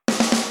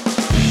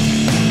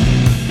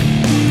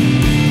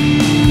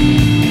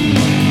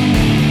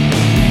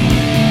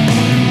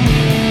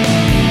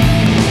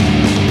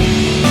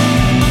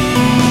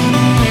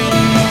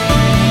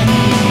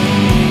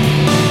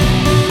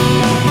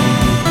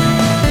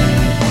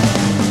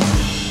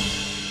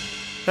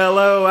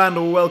Hello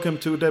and welcome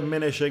to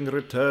Diminishing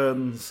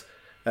Returns.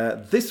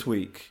 This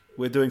week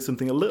we're doing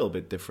something a little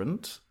bit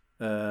different.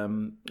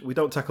 We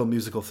don't tackle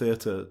musical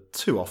theatre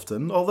too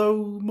often, although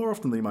more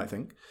often than you might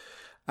think.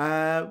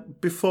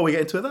 Before we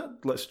get into that,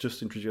 let's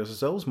just introduce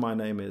ourselves. My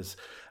name is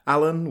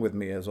Alan. With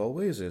me, as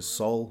always, is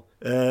Sol.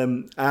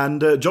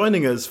 And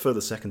joining us for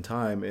the second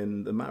time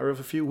in the matter of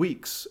a few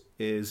weeks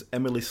is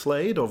Emily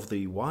Slade of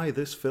the Why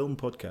This Film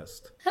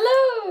podcast.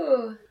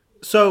 Hello!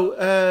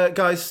 So,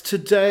 guys,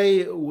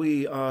 today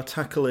we are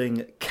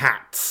tackling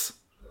Cats,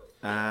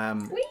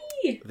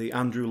 the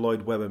Andrew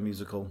Lloyd Webber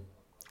musical,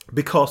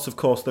 because, of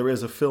course, there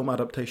is a film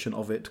adaptation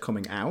of it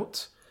coming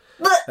out,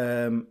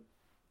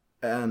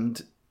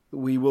 and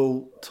we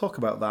will talk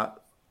about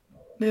that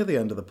near the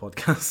end of the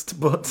podcast,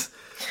 but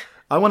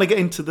I want to get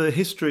into the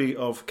history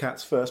of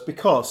Cats first,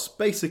 because,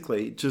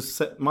 basically, just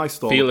set my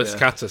story. Felis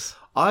Catus.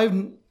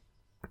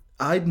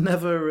 I'd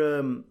never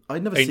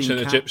Ancient seen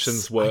Cats.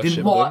 Egyptians worship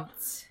them. What?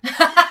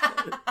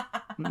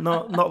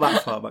 Not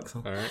that far back.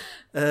 So. All right.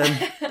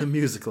 The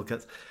musical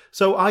Cats.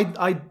 So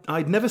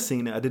I'd never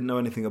seen it. I didn't know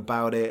anything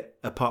about it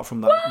apart from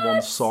that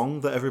one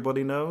song that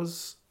everybody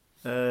knows.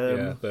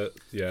 Yeah. But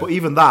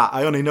even that,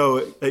 I only know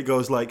it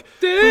goes like.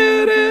 That's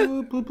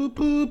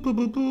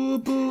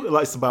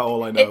about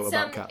all I know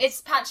about Cats.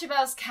 It's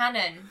Pachelbel's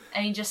canon,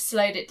 and he just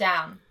slowed it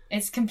down.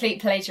 It's complete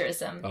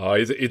plagiarism. Oh,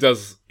 he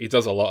does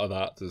a lot of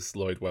that, does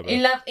Lloyd Webber.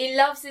 He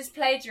loves his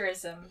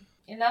plagiarism.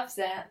 He loves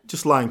it.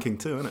 Just Lion King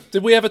too, isn't it?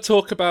 Did we ever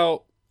talk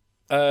about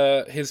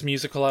his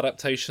musical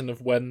adaptation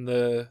of when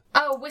the...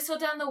 Oh, Whistle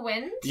Down the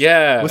Wind?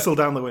 Yeah. Whistle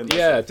Down the Wind.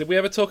 Yeah, did we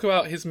ever talk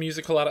about his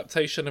musical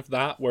adaptation of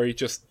that, where he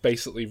just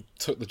basically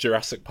took the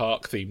Jurassic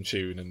Park theme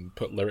tune and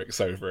put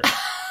lyrics over it?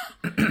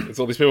 It's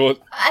all these people...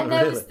 And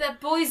there was the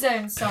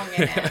Boyzone song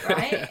in it,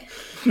 right?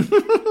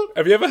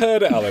 Have you ever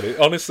heard it, Alan?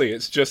 Honestly,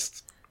 it's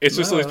just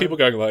all these people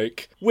going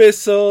like,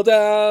 whistle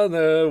down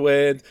the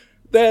wind,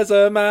 there's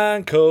a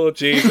man called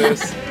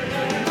Jesus.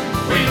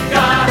 We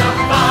gotta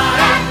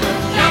fight,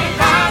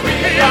 we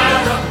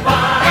gotta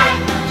fight,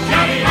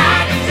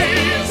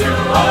 to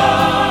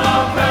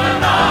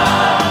open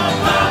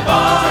up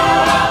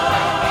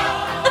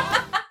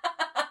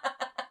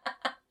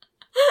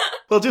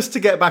the Well, just to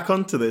get back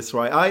onto this,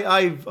 right?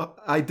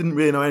 I didn't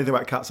really know anything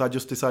about Cats. I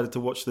just decided to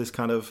watch this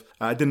kind of.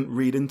 I didn't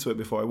read into it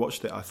before I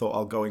watched it. I thought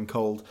I'll go in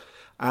cold,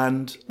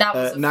 and That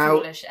was a now.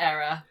 foolish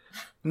error.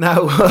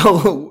 Now,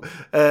 well,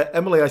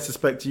 Emily, I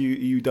suspect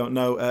you don't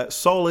know.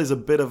 Sol is a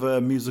bit of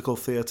a musical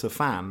theatre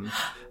fan.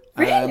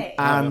 Really?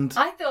 And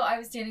I thought I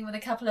was dealing with a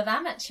couple of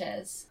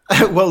amateurs.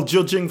 well,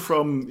 judging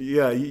from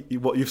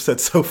what you've said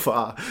so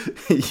far,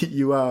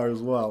 you are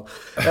as well.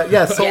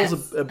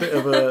 Sol's a bit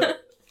of a.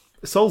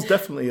 Sol's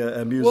definitely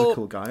a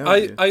musical guy.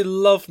 Aren't you? I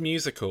love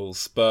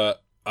musicals,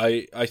 but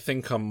I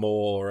think I'm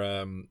more.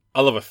 I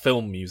love a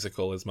film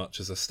musical as much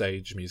as a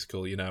stage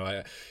musical, you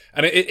know.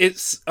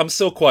 I'm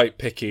still quite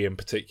picky in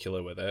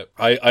particular with it.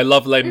 I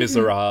love Les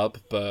Miserables,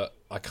 but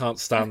I can't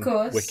stand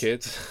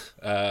Wicked.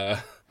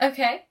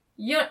 Okay.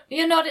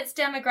 You're not its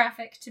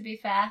demographic, to be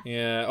fair.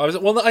 Yeah,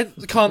 I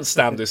can't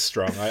stand this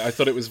strong. I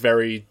thought it was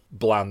very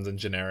bland and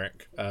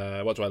generic.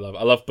 What do I love?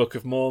 I love Book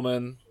of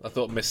Mormon. I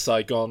thought Miss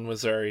Saigon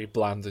was very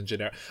bland and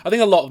generic. I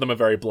think a lot of them are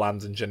very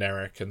bland and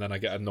generic, and then I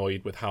get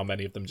annoyed with how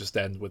many of them just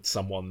end with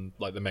someone,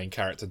 like the main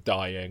character,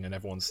 dying, and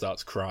everyone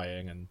starts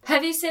crying. And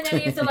Have you seen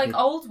any of the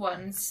old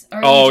ones?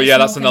 Or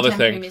that's another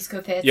thing.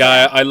 Musical theatre?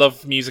 Yeah, I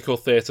love musical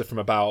theatre from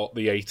about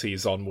the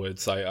 80s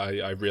onwards.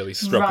 I really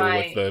struggle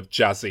with the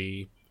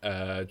jazzy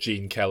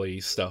Gene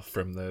Kelly stuff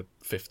from the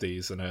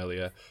 50s and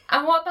earlier.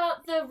 And what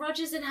about the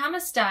Rodgers and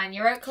Hammerstein,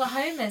 your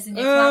Oklahomas and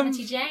your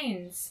Calamity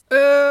Janes?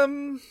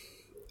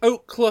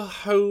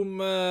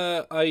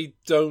 Oklahoma, I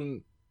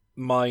don't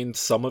mind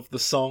some of the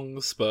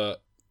songs,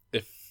 but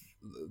if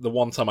the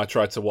one time I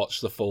tried to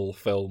watch the full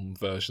film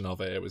version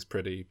of it, it was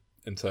pretty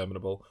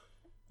interminable.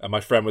 And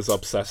my friend was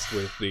obsessed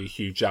with the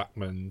Hugh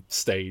Jackman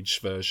stage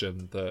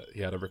version that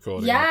he had a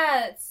recording of.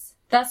 Yes!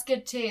 That's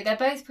good too. They're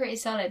both pretty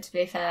solid, to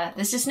be fair.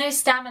 There's just no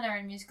stamina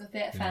in musical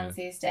theatre fans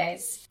these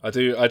days. I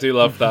do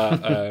love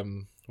that.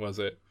 What was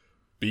it?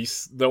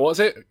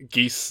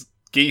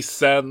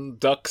 Geese and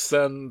ducks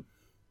and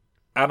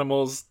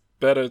animals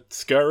better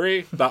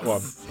scurry. That one.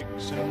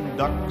 Ducks and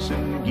ducks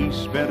and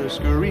geese better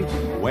scurry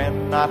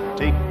when I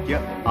take you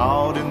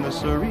out in the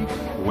Surrey.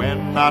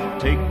 When I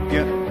take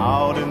you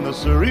out in the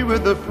Surrey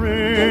with the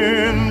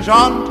fringe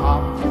on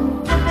top.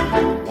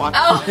 Watch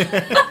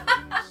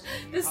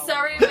The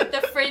Surrey with the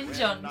fringe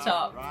on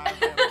top.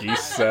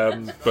 Geese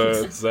and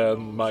birds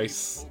and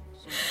mice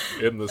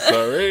in the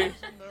Surrey.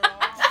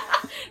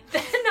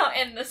 They're not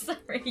in the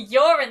Surrey.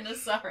 You're in the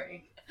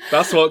Surrey.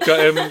 That's what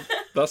got him.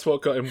 That's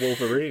what got him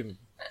Wolverine.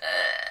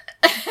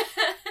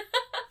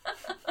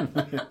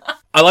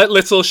 I like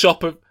Little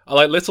Shop of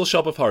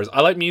Horrors.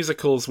 I like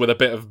musicals with a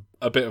bit of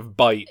a bit of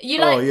bite. You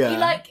like Oh, yeah.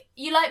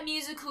 you like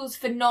musicals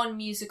for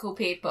non-musical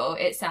people.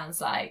 It sounds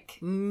like.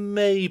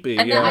 Maybe.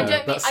 And yeah. I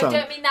don't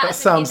mean that as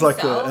sounds an like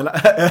insult.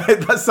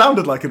 that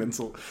sounded like an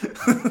insult.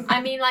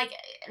 I mean, like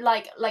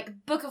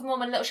Book of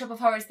Mormon, Little Shop of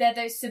Horrors. They're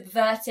those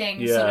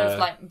subverting sort Yeah. of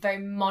like very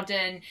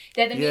modern.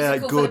 They're the Yeah,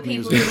 musical for the good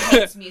people music. who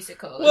hate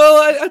musicals.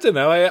 Well, I don't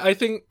know. I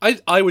think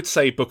I would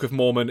say Book of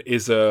Mormon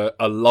is a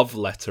love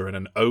letter and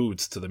an ode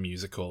to the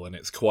musical, and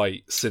it's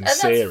quite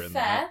sincere that's in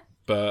fair. that.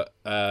 But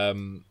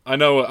I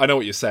know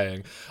what you're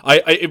saying.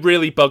 It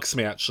really bugs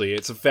me, actually.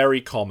 It's very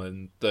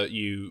common that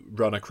you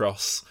run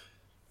across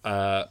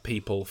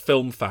people,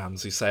 film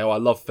fans, who say, "Oh, I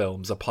love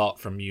films apart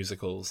from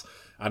musicals."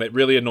 And it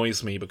really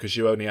annoys me because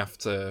you only have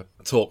to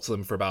talk to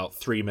them for about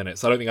 3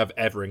 minutes. I don't think I've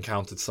ever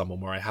encountered someone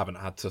where I haven't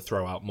had to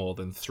throw out more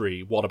than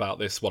 3. What about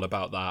this? What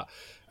about that?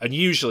 And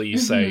usually you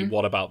say,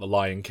 what about The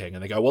Lion King?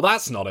 And they go, well,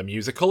 that's not a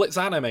musical, it's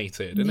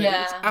animated. And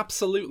Yeah. it's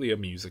absolutely a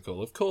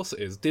musical. Of course it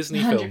is.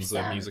 Disney films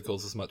are 100%.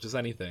 musicals as much as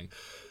anything.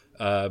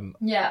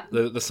 Yeah.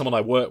 There's someone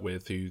I work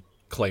with who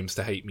claims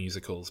to hate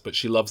musicals, but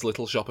she loves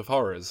Little Shop of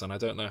Horrors, and I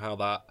don't know how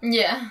that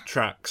Yeah.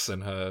 tracks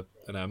in her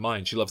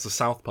mind. She loves the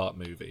South Park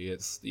movie.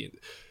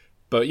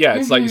 But yeah,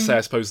 it's like you say, I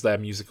suppose they're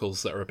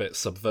musicals that are a bit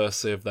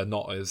subversive. They're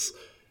not as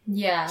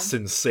Yeah.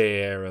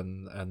 sincere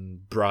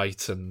and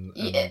bright and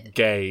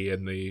gay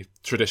in the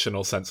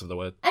traditional sense of the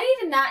word. And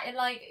even that,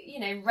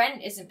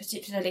 Rent isn't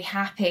particularly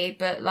happy,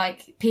 but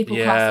like people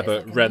Yeah, class it but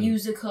as like Rent- a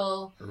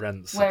musical,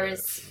 Rent's a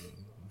whereas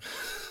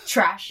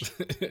trash.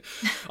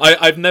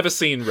 I've never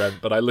seen Rent,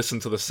 but I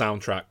listened to the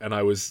soundtrack and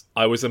I was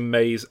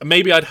amazed.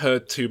 Maybe I'd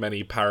heard too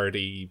many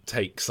parody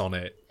takes on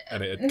it,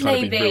 and it had kind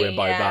of been Maybe, ruined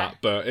by yeah. that.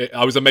 But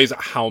I was amazed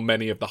at how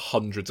many of the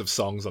hundreds of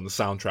songs on the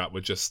soundtrack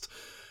were just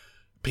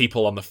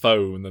people on the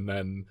phone, and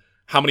then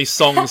how many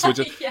songs were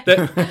just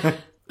Yeah.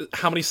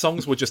 how many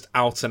songs were just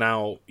out and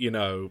out.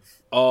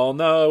 Oh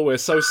no, we're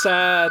so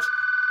sad.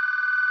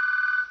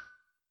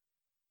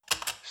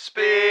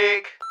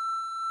 Speak.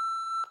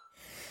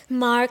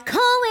 Mark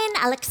Cohen,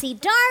 Alexei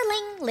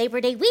Darling, Labor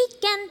Day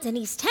weekend in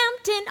East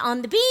Hampton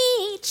on the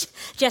beach.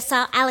 Just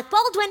saw Alec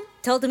Baldwin,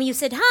 told him you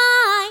said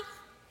hi.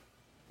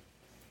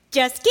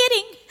 Just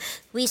kidding.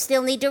 We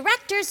still need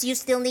directors, you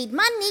still need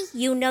money.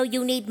 You know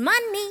you need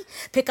money.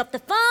 Pick up the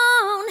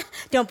phone.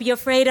 Don't be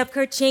afraid of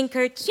kerching,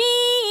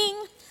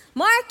 kerching.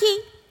 Marky,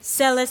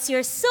 sell us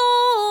your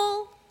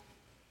soul.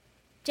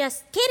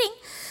 Just kidding.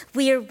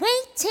 We're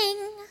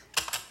waiting.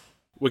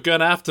 We're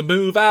gonna have to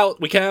move out.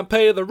 We can't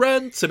pay the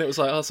rent, and it was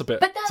like, oh, that's a bit.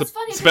 But that's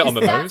funny. It's a bit on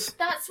the because nose.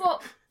 That's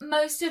what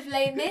most of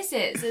Les Mis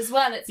is as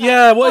well. It's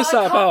Yeah, like, what is that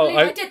I can't about?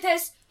 believe I did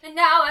this, and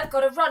now I've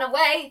got to run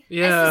away.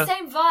 Yeah. It's the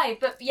same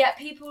vibe, but yet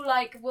people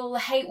will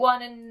hate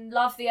one and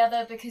love the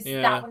other because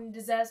Yeah. that one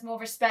deserves more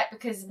respect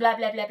because blah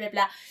blah blah blah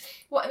blah.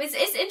 Well,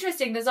 it's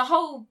interesting. There's a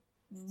whole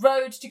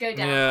road to go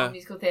down Yeah. on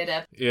musical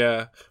theatre.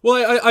 Yeah.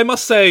 Well, I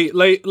must say,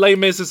 Les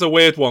Mis is a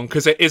weird one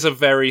because it is a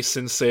very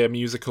sincere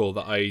musical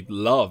that I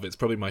love. It's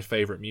probably my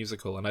favourite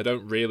musical, and I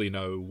don't really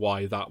know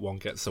why that one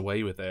gets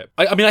away with it.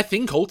 I mean, I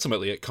think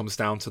ultimately it comes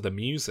down to the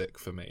music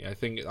for me. I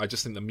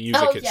just think the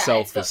music Oh, yeah,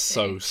 itself it's got is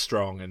so to.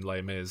 strong in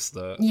Les Mis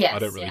that Yes, I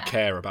don't really yeah.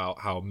 care about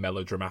how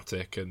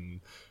melodramatic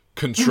and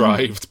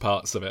contrived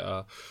parts of it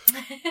are.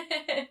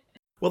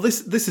 Well,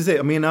 this is it.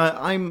 I mean, I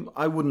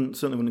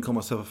certainly wouldn't call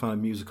myself a fan of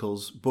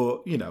musicals,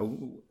 but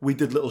we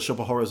did Little Shop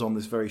of Horrors on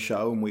this very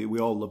show, and we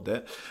all loved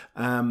it.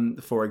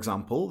 For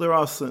example, there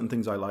are certain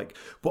things I like,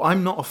 but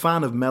I'm not a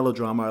fan of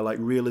melodrama. I like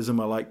realism.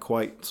 I like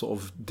quite sort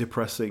of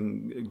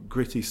depressing,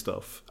 gritty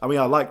stuff. I mean,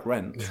 I like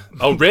Rent.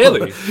 Oh,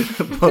 really?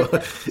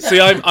 But, See,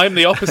 I'm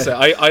the opposite.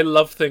 I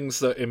love things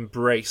that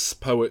embrace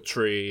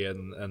poetry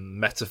and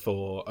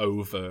metaphor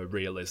over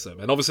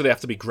realism. And obviously they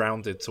have to be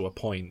grounded to a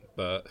point,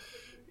 but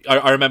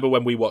I remember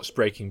when we watched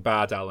Breaking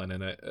Bad, Alan,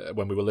 in it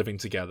when we were living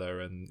together,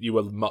 and you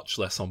were much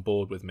less on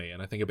board with me.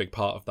 And I think a big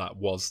part of that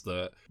was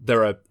that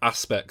there are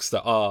aspects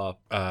that are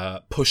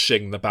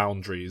pushing the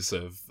boundaries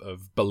of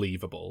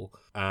believable.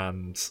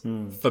 And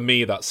for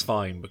me, that's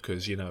fine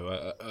because,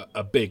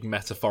 a big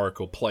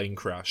metaphorical plane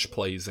crash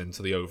plays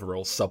into the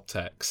overall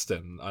subtext,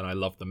 and I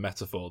love the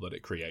metaphor that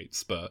it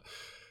creates. But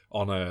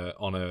on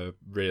a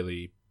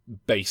really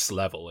base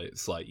level,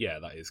 it's like, yeah,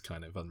 that is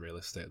kind of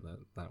unrealistic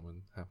that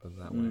would happen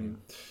that way.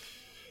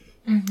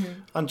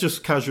 and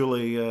just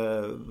casually,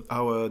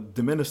 our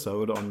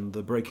Diminisode on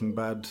the Breaking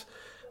Bad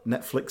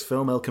Netflix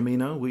film El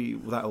Camino,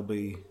 that'll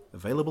be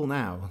available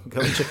now.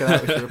 Go and check it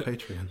out if you're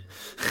a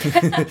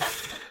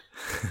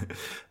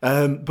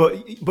Patreon.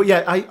 But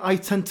yeah, I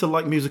tend to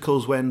like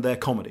musicals when they're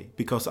comedy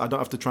because I don't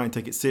have to try and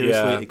take it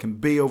seriously. Yeah. It can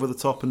be over the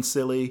top and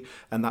silly,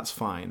 and that's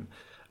fine.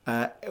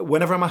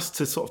 Whenever I'm asked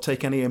to sort of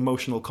take any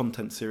emotional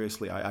content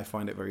seriously, I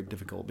find it very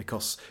difficult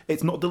because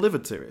it's not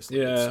delivered seriously.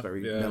 Yeah, It's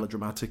very yeah.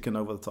 melodramatic and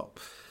over the top.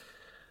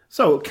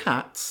 So,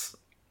 Cats,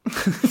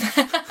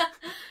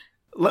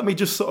 let me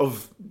just sort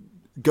of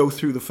go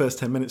through the first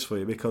 10 minutes for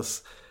you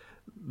because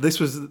this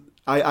was...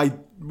 I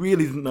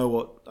really didn't know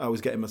what I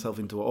was getting myself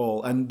into at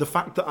all. And the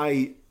fact that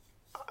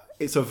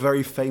it's a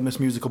very famous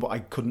musical, but I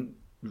couldn't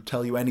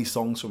tell you any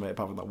songs from it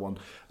apart from that one,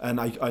 and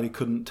I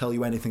couldn't tell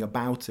you anything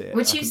about it.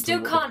 Which I you couldn't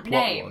still tell you what can't the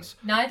plot name. was.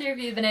 Neither of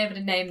you have been able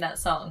to name that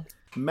song.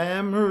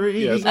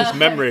 Memory. Yeah, it's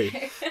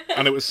Memory,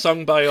 and it was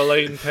sung by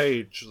Elaine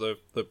Page, the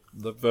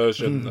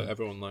version that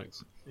everyone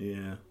likes.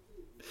 Yeah,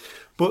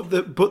 but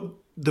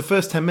the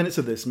first 10 minutes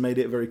of this made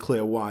it very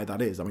clear why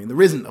that is. I mean,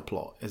 there isn't a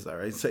plot, is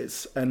there? I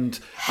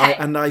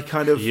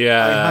kind of I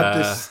had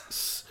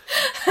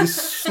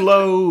this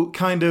slow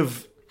kind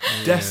of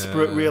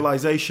desperate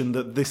realization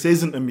that this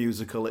isn't a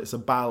musical, it's a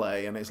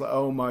ballet, and it's like,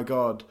 oh my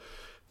god,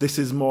 this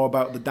is more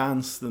about the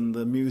dance than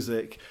the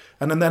music.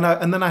 And then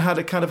I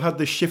had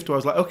this shift where I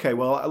was like, okay,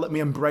 well, let me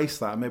embrace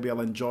that. Maybe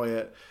I'll enjoy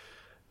it.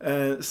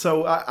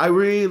 So I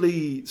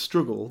really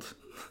struggled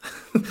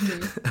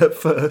at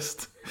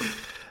first.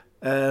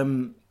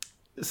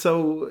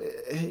 So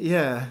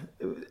yeah,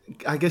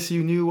 I guess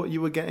you knew what you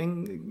were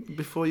getting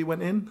before you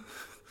went in.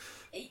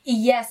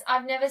 Yes,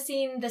 I've never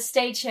seen the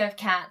stage show of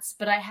Cats,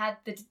 but I had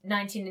the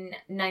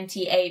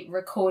 1998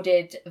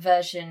 recorded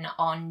version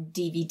on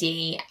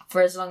DVD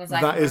for as long as I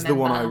can remember. That is the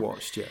one I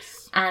watched,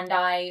 yes. And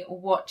I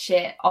watch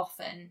it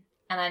often,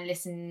 and I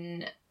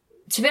listen.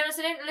 To be honest,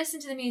 I don't listen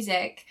to the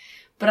music,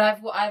 but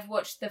I've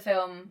watched the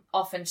film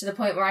often to the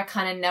point where I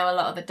kind of know a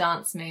lot of the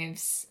dance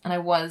moves, and I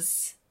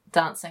was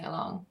dancing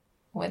along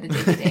with the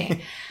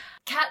DVD.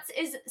 Cats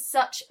is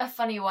such a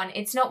funny one.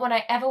 It's not one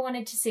I ever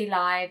wanted to see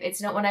live.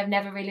 It's not one I've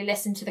never really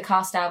listened to the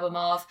cast album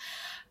of.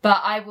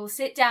 But I will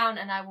sit down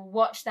and I will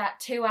watch that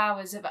 2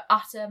 hours of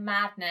utter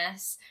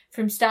madness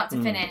from start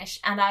to finish,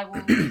 and I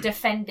will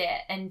defend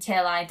it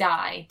until I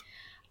die.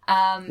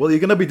 Well, you're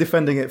going to be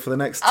defending it for the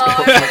next hour.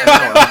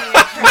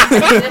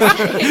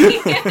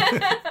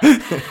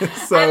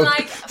 And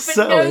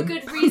for no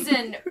good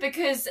reason,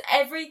 because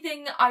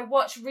everything I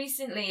watched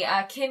recently,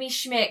 Kimmy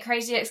Schmidt,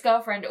 Crazy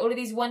Ex-Girlfriend, all of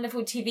these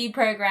wonderful TV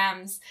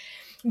programs,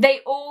 they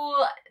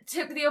all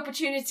took the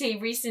opportunity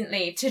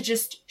recently to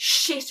just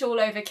shit all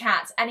over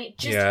Cats. And it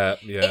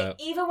just,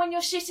 even when you're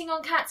shitting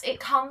on Cats,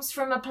 it comes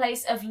from a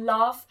place of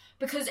love,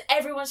 because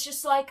everyone's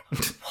just like,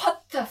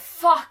 what the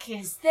fuck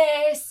is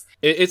this?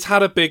 It's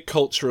had a big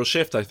cultural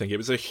shift, I think. It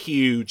was a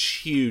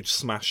huge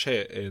smash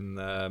hit in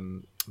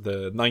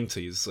the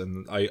 90s,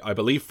 and I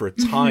believe for a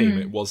time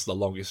it was the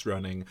longest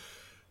running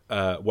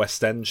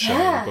West End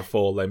show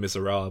before Les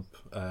Miserables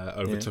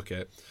overtook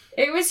it.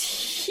 It was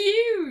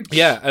huge.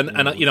 Yeah,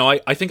 and you know,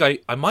 I think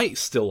I might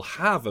still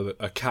have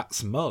a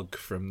Cats mug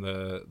from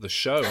the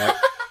show.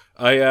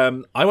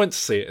 I went to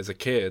see it as a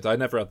kid. I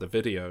never had the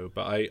video,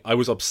 but I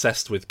was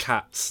obsessed with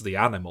Cats, the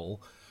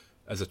animal,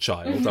 as a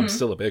child. I'm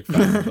still a big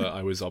fan, but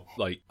I was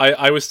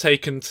I was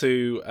taken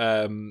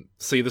to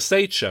see the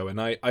stage show,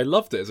 and I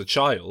loved it as a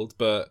child.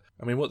 But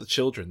I mean, what the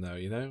children know,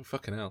 you know,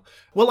 fucking hell.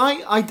 Well,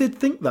 I did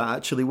think that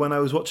actually when I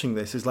was watching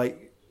this, is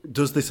like,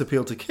 does this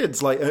appeal to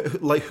kids? Like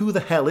who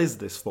the hell is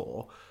this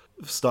for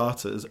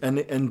starters?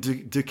 And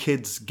do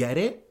kids get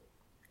it?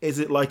 Is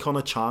it like on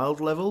a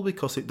child level,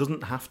 because it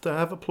doesn't have to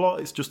have a plot?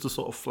 It's just a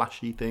sort of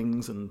flashy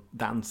things and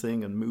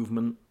dancing and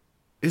movement.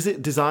 Is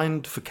it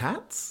designed for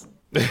cats?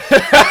 I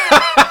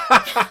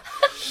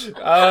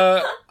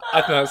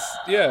think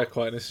that's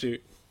quite an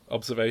astute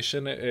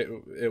observation.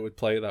 It would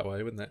play that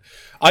way, wouldn't it?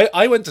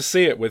 I went to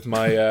see it with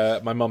my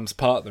my mum's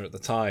partner at the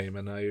time,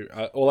 and I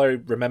all I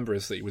remember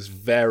is that he was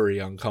very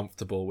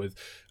uncomfortable with.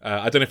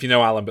 I don't know if you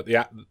know, Alan, but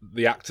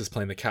the actors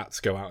playing the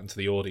Cats go out into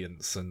the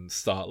audience and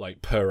start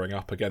like purring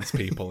up against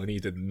people, and he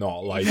did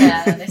not like.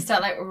 Yeah, they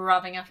start like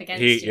rubbing up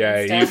against you.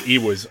 Yeah, he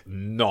was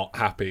not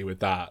happy with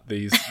that.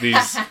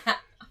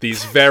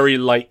 These very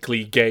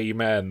likely gay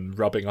men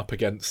rubbing up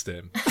against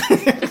him,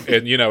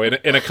 in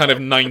a kind of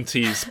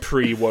 90s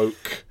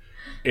pre-woke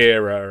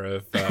era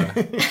of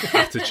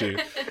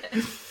attitude.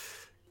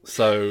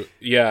 So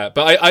yeah,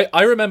 but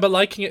I remember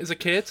liking it as a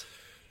kid.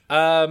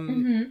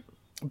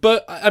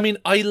 But I mean,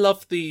 I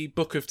loved the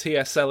Book of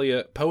T.S.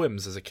 Eliot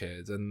poems as a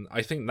kid, and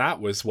I think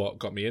that was what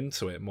got me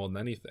into it more than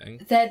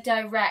anything. They're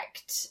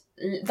direct,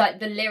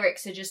 like the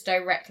lyrics are just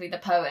directly the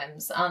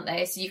poems, aren't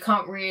they? So you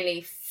can't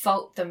really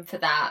fault them for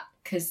that,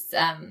 because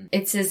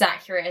it's as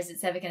accurate as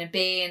it's ever going to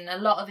be. And a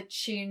lot of the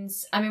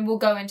tunes, I mean, we'll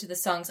go into the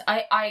songs.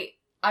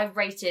 I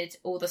rated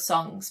all the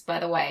songs, by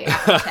the way,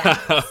 out of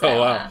 10, so, oh,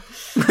 wow.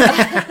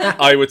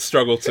 I would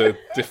struggle to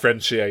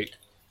differentiate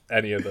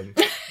any of them.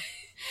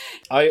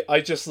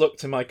 I just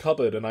looked in my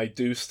cupboard, and I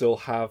do still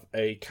have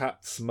a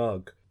Cats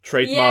mug.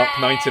 Trademark.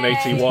 Yay!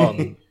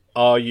 1981.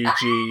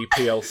 RUG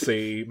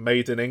PLC,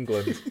 made in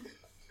England.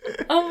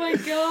 Oh my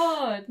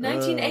god,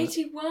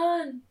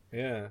 1981.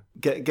 Yeah.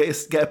 Get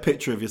a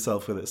picture of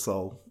yourself with it,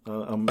 Sol.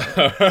 All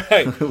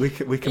right. we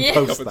can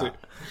post that.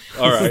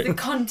 All right. The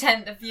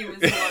content the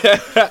viewers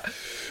want.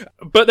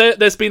 But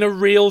there's been a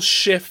real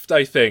shift,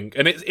 I think,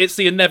 and it's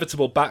the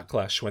inevitable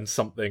backlash when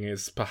something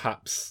is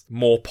perhaps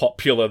more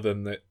popular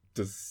than it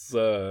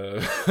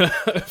deserves.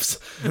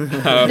 I would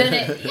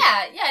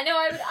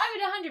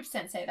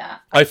 100% say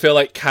that. I feel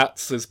like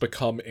Cats has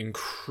become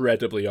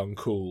incredibly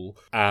uncool,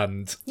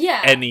 and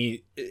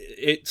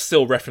it's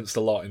still referenced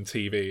a lot in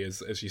TV,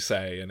 as you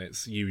say, and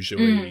it's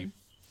usually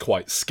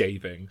quite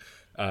scathing.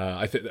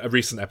 I think a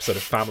recent episode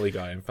of Family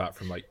Guy, in fact,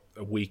 from like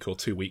a week or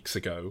 2 weeks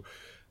ago.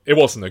 It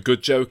wasn't a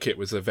good joke. It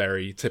was a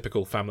very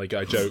typical Family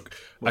Guy joke.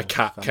 A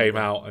cat came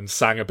out and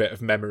sang a bit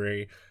of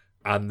Memory,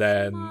 and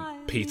then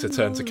Peter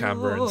turned to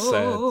camera and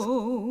said,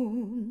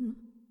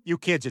 You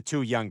kids are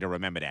too young to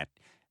remember that,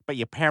 but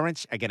your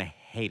parents are gonna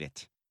hate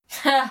it.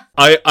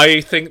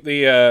 I think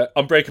the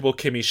Unbreakable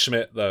Kimmy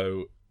Schmidt,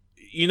 though,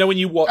 you know when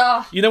you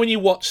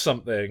watch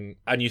something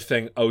and you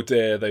think, oh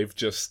dear,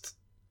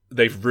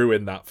 they've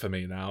ruined that for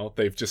me now.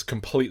 They've just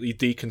completely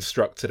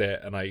deconstructed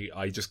it, and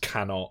I just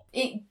cannot.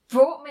 It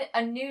brought me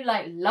a new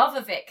love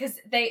of it, because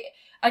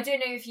I don't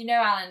know if you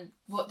know, Alan,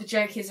 what the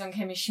joke is on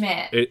Kimmy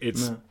Schmidt.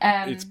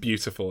 It's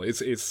beautiful.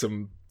 It's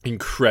some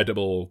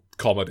incredible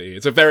comedy.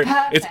 It's a very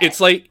Perfect.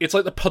 it's like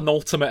the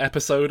penultimate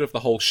episode of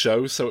the whole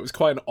show, so it was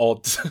quite an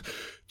odd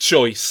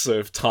choice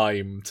of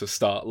time to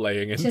start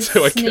laying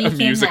into a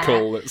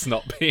musical that's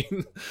not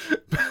been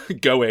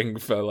going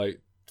for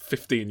like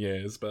 15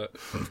 years. But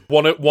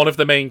one of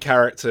the main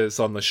characters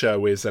on the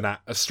show is a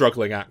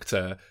struggling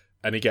actor,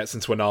 and he gets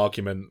into an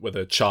argument with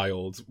a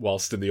child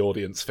whilst in the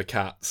audience for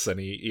Cats, and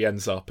he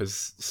ends up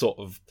as sort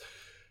of,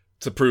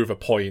 to prove a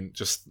point,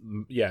 just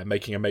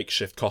making a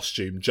makeshift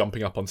costume,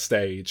 jumping up on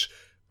stage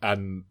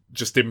and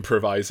just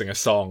improvising a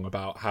song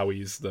about how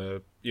he's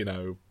the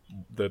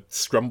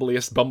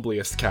scrumbliest,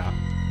 bumbliest cat.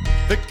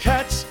 The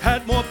cats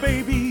had more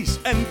babies,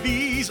 and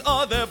these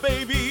are their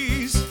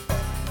babies.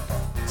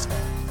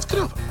 Let's get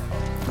over.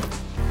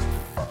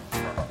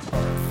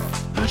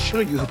 I'll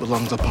show you who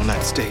belongs up on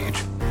that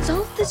stage. Is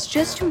all of this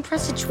just to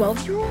impress a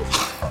 12-year-old?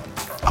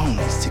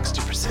 Only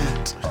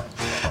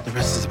 60%. The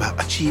rest is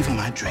about achieving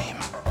my dream.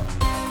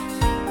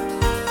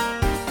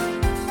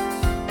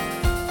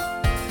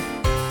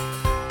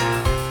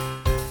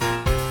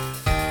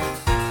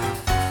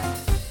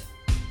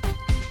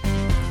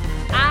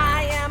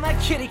 I am a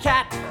kitty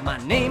cat. My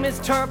name is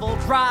Turbo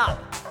Rob.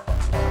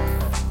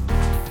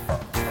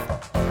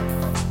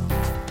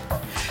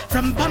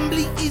 From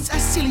Bumbly is a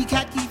silly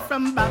cat, he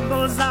from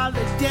bumbles all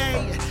the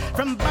day.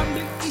 From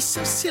Bumbly is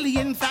so silly,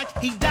 in fact,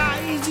 he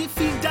dies if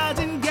he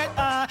doesn't get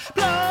applause.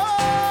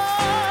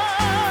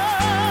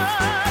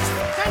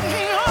 And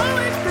he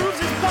always proves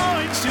his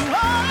points to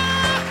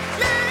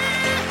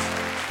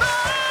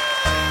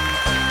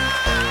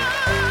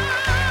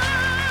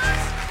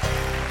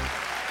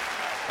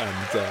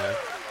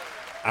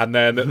And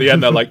then at the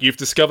end they're like, you've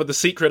discovered the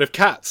secret of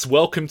cats.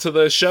 Welcome to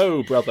the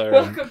show, brother.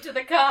 Welcome to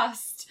the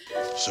cast.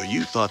 So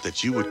you thought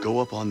that you would go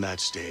up on that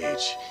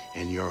stage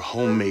in your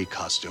homemade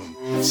costume,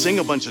 sing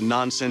a bunch of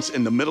nonsense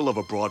in the middle of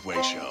a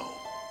Broadway show.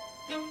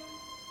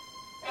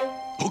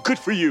 Oh, good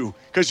for you,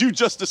 because you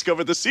just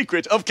discovered the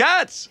secret of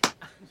cats.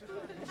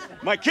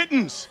 My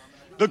kittens,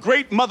 the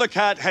great mother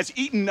cat has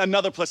eaten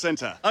another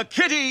placenta. A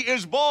kitty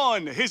is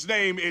born. His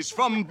name is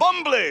From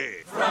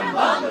Bumbly. From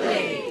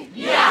Bumbly.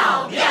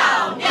 Meow,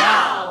 meow,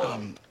 meow.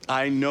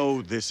 I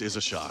know this is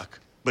a shock,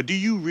 but do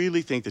you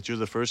really think that you're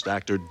the first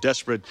actor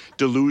desperate,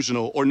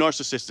 delusional, or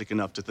narcissistic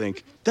enough to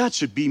think, that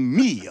should be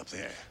me up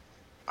there?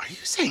 Are you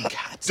saying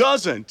cats?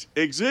 Doesn't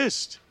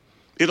exist.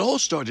 It all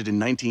started in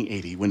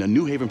 1980 when a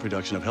New Haven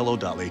production of Hello,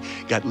 Dolly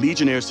got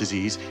Legionnaire's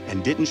disease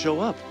and didn't show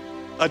up.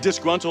 A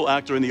disgruntled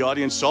actor in the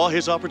audience saw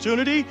his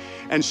opportunity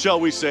and, shall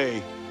we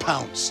say,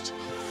 pounced.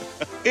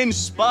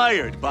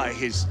 Inspired by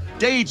his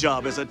day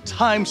job as a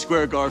Times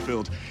Square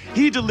Garfield,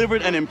 he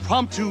delivered an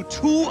impromptu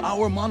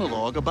 2-hour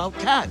monologue about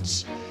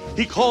cats.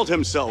 He called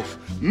himself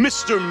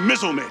Mr.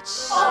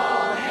 Mizzlemits.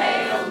 All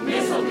hail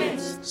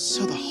Mizzlemits.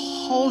 So the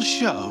whole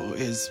show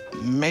is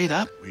made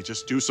up? We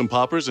just do some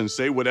poppers and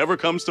say whatever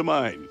comes to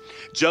mind.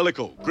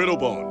 Jellicle,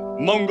 Griddlebone,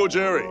 Mungo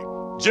Jerry,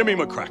 Jimmy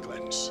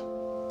McCracklins.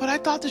 But I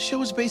thought the show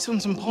was based on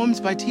some poems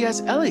by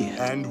T.S. Eliot.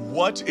 And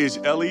what is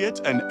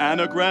Eliot an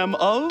anagram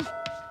of?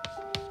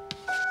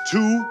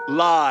 To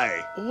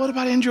lie. What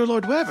about Andrew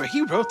Lloyd Webber?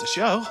 He wrote the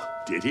show.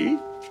 Did he?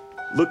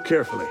 Look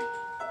carefully.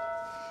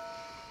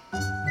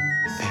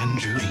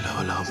 Andrew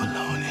Lolo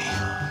Maloney.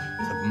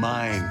 The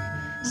mind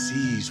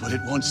sees what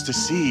it wants to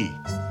see.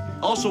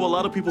 Also, a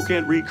lot of people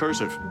can't read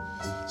cursive.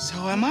 So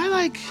am I,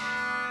 like,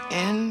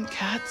 in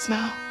Cats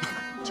now?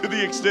 To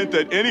the extent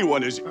that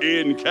anyone is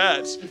in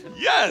Cats,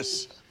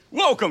 yes!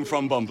 Welcome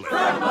From Bumbly.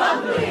 From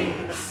Bumbly.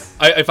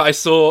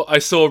 I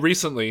saw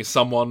recently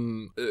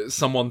someone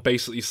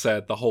basically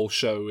said the whole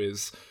show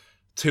is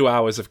 2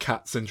 hours of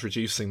cats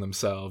introducing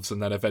themselves,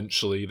 and then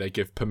eventually they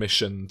give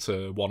permission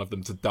to one of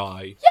them to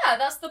die. Yeah,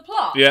 that's the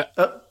plot. Yeah,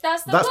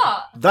 That's the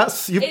plot.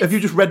 Have you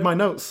just read my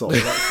notes, Sol?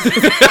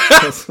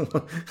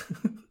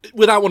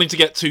 Without wanting to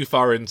get too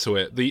far into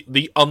it,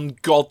 the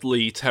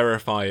ungodly,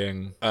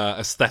 terrifying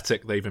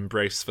aesthetic they've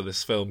embraced for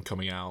this film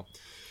coming out.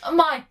 Oh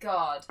my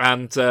god.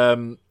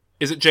 And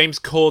is it James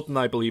Corden,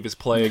 I believe, is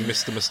playing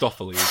Mr.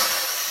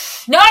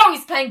 Mistopheles? No,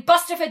 he's playing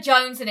Bustopher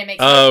Jones, and it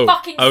makes no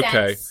fucking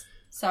sense.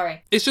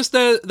 Sorry. It's just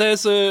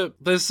there's a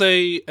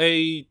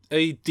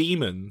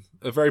demon,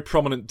 a very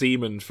prominent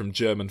demon from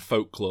German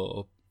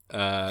folklore,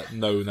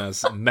 known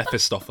as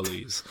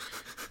Mephistopheles,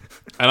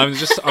 and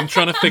I'm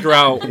trying to figure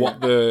out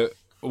what the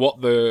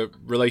what the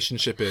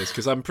relationship is,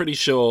 because I'm pretty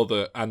sure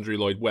that Andrew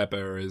Lloyd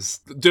Webber is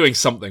doing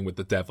something with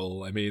the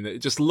devil. I mean,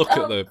 just look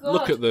at the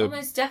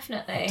almost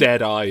definitely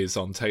dead eyes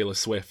on Taylor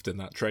Swift in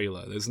that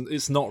trailer.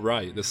 It's not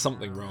right. There's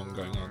something wrong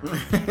going on.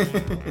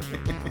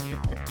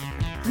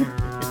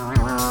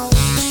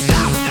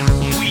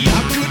 We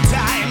are good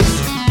times.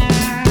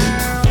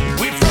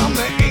 We're from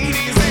the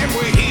 80s and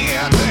we're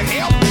here to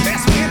help.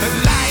 That's when the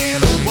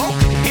lion awoke.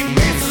 He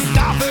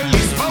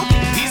Mephistopheles spoke.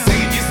 He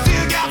said you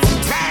still got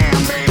some time,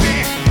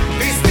 baby.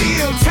 There's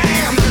still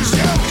time to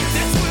show.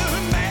 That's where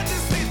Her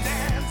Majesty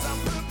stands on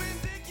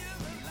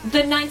perpendicular.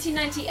 The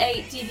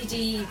 1998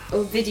 DVD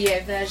or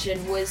video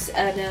version was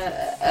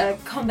a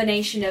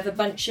combination of a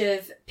bunch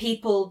of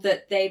people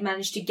that they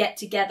managed to get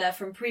together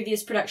from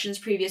previous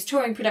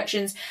touring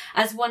productions,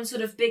 as one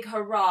sort of big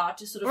hurrah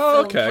to sort of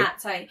film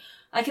Cats.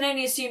 I can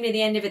only assume near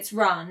the end of its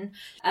run.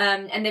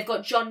 And they've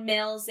got John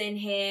Mills in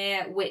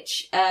here,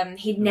 which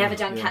he'd never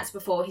done Cats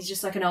before. He's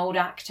just like an old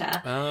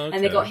actor.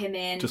 And they got him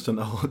in.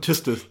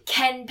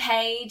 Ken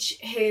Page,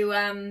 who...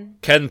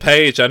 Ken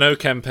Page, I know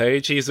Ken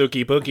Page. He's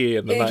Oogie Boogie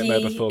in The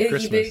Nightmare Before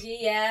Christmas. Oogie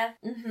Boogie, yeah.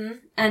 Mm-hmm.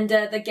 And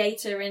the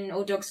Gator in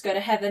All Dogs Go to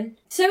Heaven.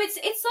 So it's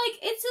a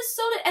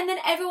solid... And then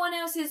everyone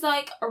else is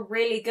like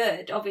really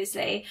good,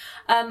 obviously.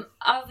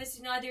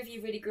 Obviously neither of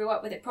you really grew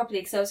up with it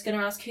properly, because I was going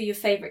to ask who your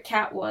favourite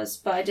cat was,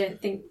 but I don't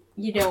think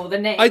you know all the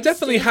names. I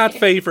definitely had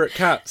favourite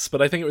cats,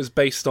 but I think it was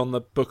based on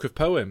the book of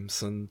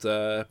poems, and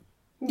yeah,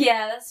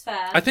 that's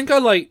fair. I think I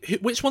like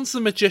which one's the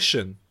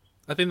magician.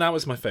 I think that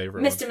was my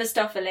favourite. Mr.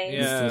 Mistopheles.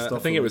 Yeah, I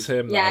think it was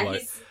him. Yeah,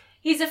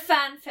 he's a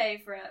fan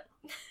favourite.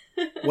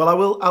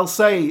 Well, I'll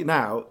say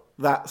now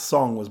that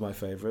song was my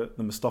favourite,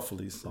 the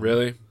Mistopheles song.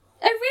 Really?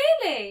 Oh,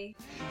 really?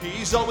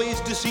 He's always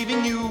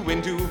deceiving you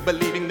into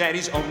believing that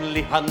he's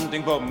only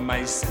hunting for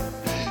mice.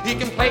 He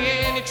can play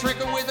any trick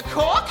with a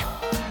cork,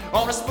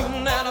 or a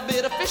spoon and a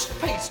bit of fish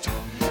paste.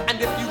 And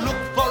if you look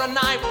for a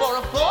knife or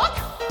a fork,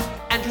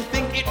 and you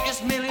think it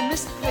is merely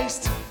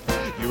misplaced,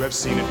 you have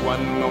seen it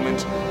one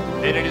moment,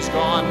 then it is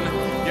gone.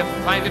 You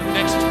find it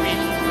next week,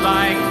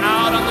 lying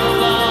out on the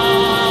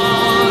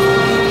lawn.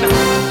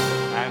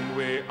 And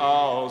we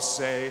all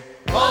say,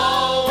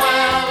 oh,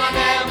 well, I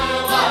never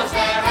was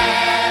there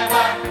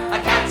ever a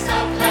cat so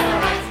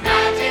clever as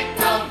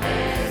magical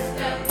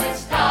Mr.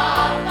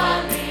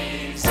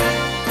 Mistopheles.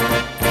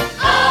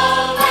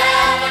 Oh,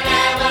 well, I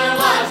never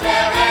was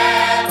there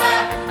ever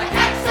a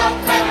cat so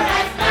clever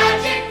as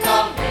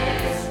magical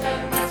Mr.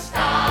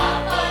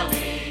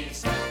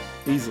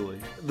 Mistopheles. Easily.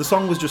 The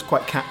song was just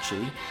quite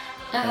catchy.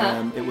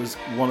 It was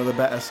one of the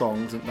better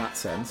songs in that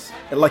sense.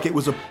 Like, it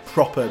was a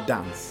proper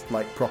dance,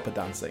 like proper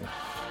dancing,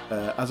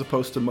 as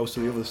opposed to most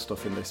of the other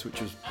stuff in this,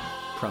 which was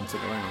prancing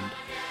around.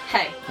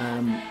 Hey.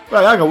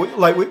 Right, hang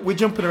on. We're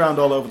jumping around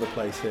all over the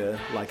place here,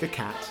 like a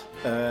cat.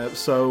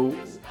 So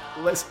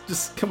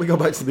can we go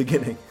back to the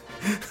beginning?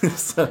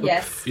 Yes.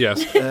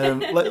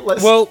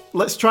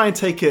 Let's try and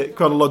take it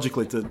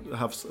chronologically to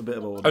have a bit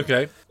of order.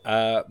 Okay.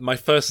 My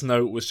first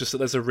note was just that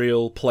there's a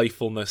real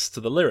playfulness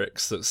to the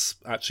lyrics that's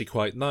actually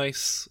quite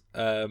nice.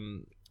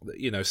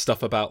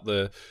 Stuff about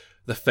the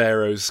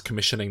pharaohs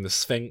commissioning the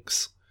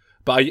Sphinx.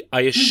 But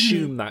I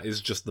assume that is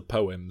just the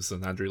poems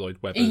and Andrew Lloyd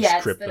Webber's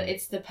script.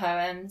 It's the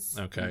poems.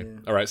 Okay. Yeah.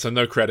 All right, so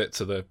no credit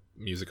to the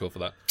musical for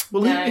that.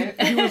 Well,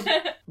 he was,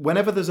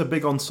 whenever there's a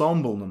big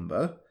ensemble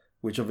number,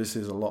 which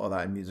obviously is a lot of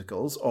that in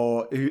musicals,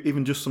 or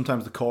even just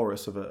sometimes the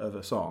chorus of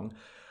a song,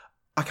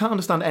 I can't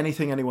understand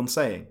anything anyone's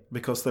saying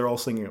because they're all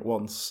singing at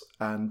once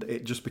and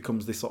it just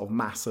becomes this sort of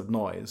mass of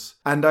noise.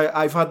 And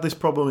I've had this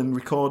problem in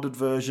recorded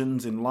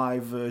versions, in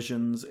live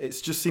versions. It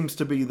just seems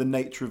to be the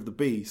nature of the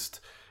beast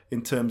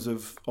in terms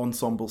of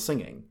ensemble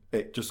singing.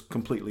 It just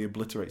completely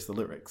obliterates the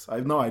lyrics. I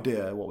have no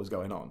idea what was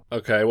going on.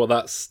 Okay, well,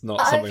 that's not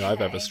something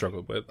I've ever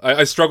struggled with.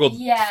 I struggled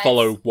to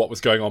follow what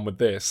was going on with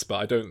this, but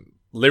I don't...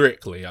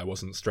 Lyrically, I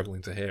wasn't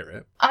struggling to hear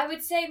it. I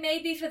would say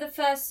maybe for the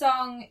first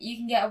song, you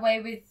can get away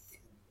with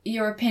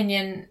your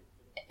opinion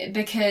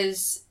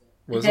because...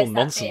 Well, it's all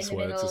nonsense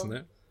words, isn't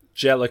it?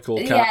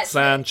 Jellicle cats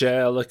and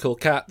jellicle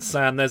cats,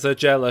 and there's a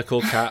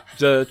jellicle cat,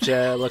 a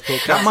jellicle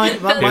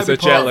cat. Here's a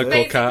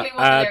jellicle cat,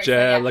 a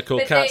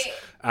jellicle cat,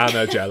 and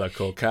a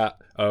jellicle cat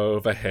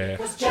over here.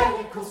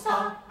 Jellicles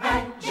are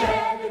and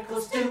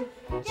jellicles do,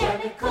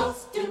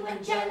 jellicles do and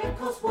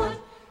jellicles would,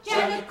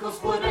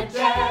 jellicles would and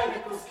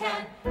jellicles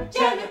can and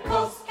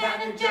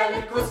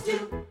jellicles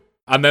do.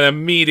 And then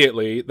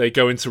immediately they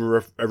go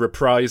into a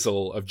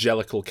reprisal of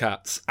Jellicle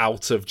Cats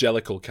out of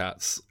Jellicle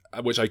Cats,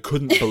 which I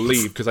couldn't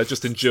believe because I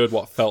just endured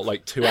what felt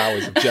like 2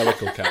 hours of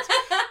Jellicle Cats.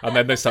 And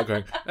then they start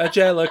going, a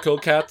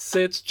Jellicle Cats,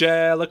 it's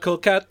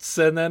Jellicle Cats,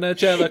 and then a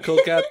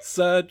Jellicle Cats,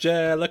 a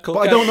Jellicle Cat. But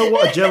I don't know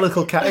what a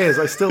Jellicle Cat is.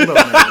 I still don't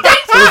know.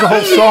 There was a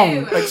whole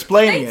song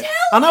explaining it.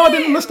 I know I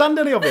didn't understand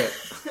any of it.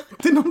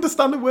 Didn't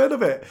understand a word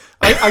of it.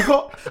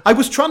 I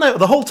was trying to,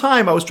 the whole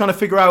time I was trying to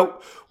figure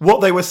out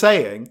what they were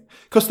saying.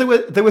 Because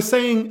they were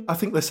saying, I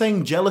think they're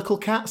saying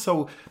Jellicle cat.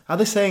 So are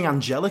they saying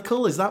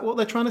angelical? Is that what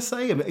they're trying to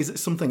say? Is it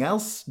something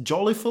else?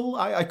 Jollyful?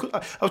 I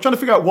was trying to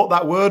figure out what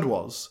that word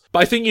was. But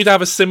I think you'd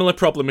have a similar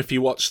problem if you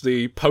watched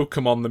the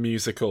Pokemon the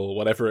Musical,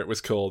 whatever it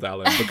was called,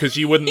 Alan, because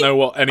you wouldn't know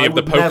what any of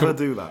the Pokemon... I would never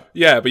do that.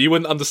 Yeah, but you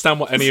wouldn't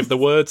understand what any of the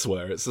words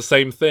were. It's the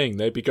same thing.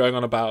 They'd be going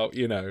on about,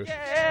 you know...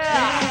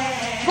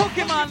 Yeah!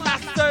 Pokemon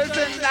Masters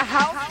in the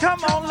house,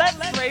 come on, let's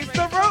raise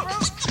the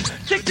roof!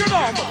 Kick your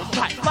normal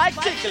type like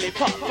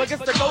Jigglypuff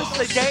against the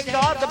ghostly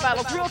Gengar, the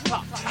battle's real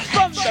tough.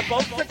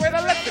 Thunderbolt's a great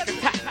electric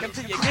attack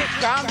until you get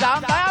ground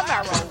down by a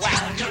Marowak.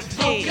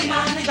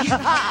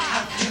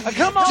 Yeah.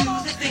 Come on,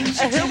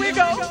 and here we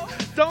go.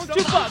 Don't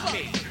you bug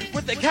me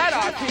with the cat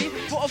RP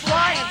for a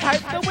flying type.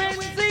 The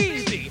win's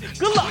easy.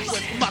 Good luck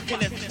with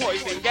mucking its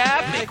poison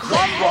gas. Make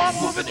one wrong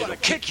move and it'll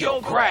kick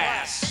your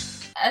grass.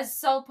 As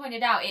Sol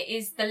pointed out, it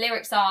is the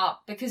lyrics are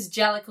because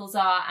Jellicles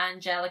are and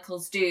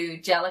Jellicles do.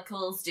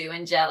 Jellicles do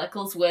and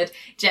Jellicles would.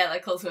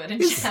 Jellicles would and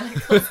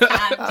Jellicles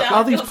can.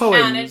 Are these Jellicles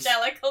poems? can and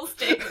Jellicles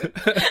do.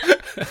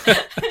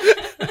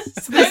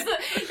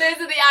 those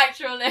are the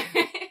actual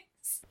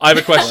lyrics. I have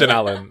a question,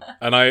 Alan,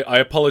 and I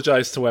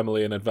apologise to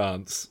Emily in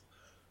advance,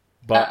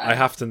 but I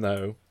have to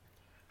know,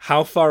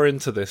 how far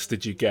into this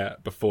did you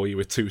get before you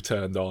were too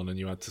turned on and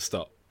you had to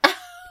stop?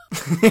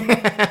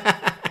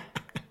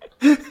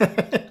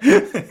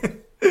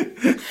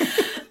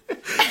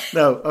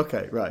 No,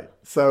 okay, right.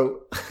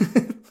 So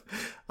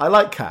I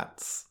like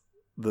cats,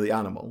 the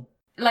animal.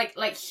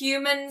 Like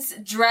humans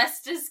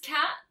dressed as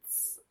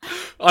cats?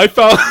 I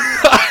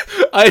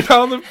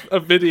found a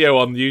video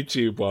on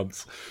YouTube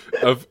once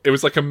of, it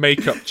was like a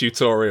makeup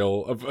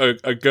tutorial of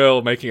a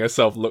girl making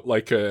herself look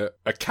like a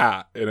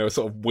cat in a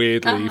sort of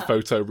weirdly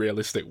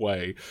photorealistic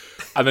way,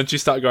 and then she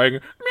started going meow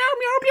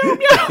meow meow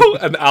meow,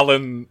 and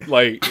Alan,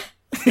 like,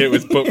 it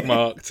was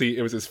bookmarked.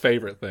 It was his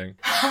favourite thing.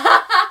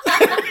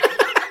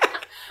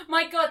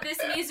 My God, this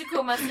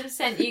musical must have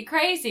sent you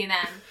crazy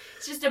then.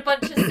 It's just a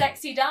bunch of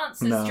sexy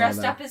dancers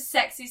dressed up as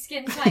sexy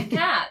skin-tight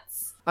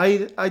cats.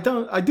 I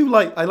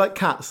like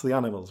cats, the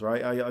animals,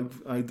 right?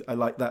 I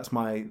like, that's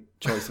my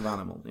choice of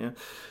animal, yeah.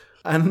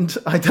 And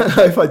I don't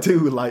know if I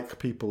do like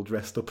people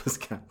dressed up as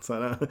cats.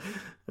 I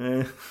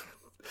don't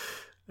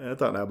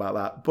know about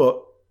that,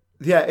 but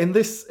yeah, in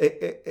this,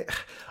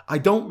 I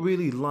don't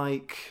really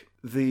like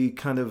the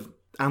kind of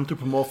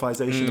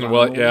anthropomorphization of animals.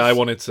 Well,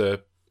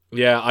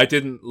 yeah, I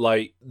didn't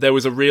like... There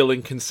was a real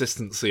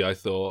inconsistency, I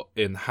thought,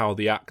 in how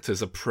the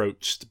actors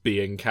approached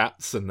being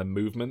cats and the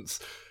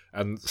movements,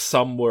 and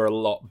some were a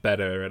lot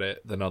better at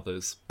it than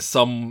others.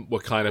 Some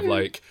were kind of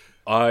like,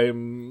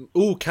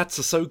 cats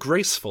are so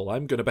graceful,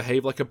 I'm going to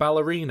behave like a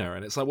ballerina.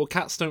 And it's like, well,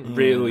 cats don't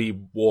really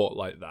walk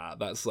like that.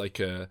 That's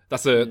like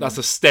that's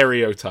a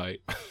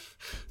stereotype.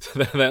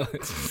 But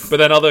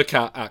then other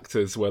cat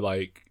actors were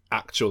like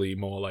actually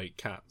more like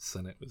cats,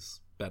 and it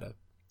was better.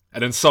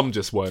 And then some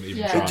just weren't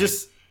even trying.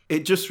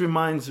 It just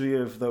reminds me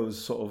of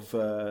those sort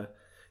of,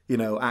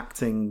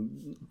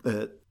 acting.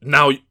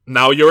 Now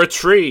you're a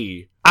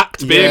tree.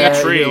 Act being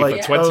a tree for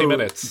 20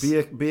 minutes.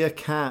 Be a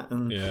cat,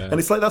 and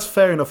it's like, that's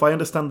fair enough. I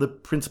understand the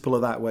principle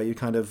of that, where you're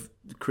kind of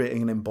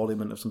creating an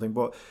embodiment of something,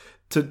 but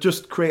to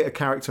just create a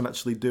character and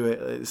actually do it,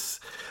 it's,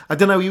 I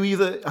don't know.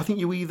 I think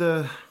you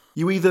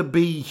either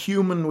be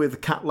human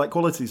with cat-like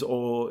qualities,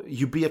 or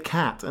you be a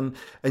cat, and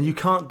you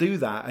can't do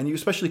that, and you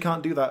especially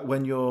can't do that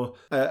when you're,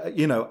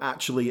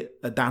 actually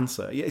a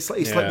dancer. It's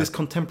like this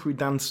contemporary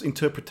dance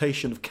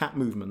interpretation of cat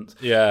movement.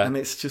 Yeah, and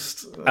it's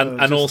just,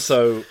 and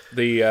also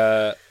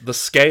the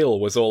scale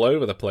was all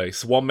over the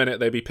place. One minute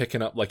they'd be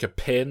picking up like a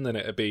pin, and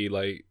it'd be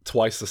like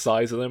twice the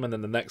size of them, and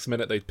then the next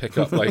minute they'd pick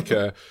up like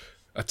a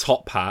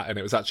top hat, and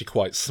it was actually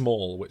quite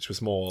small, which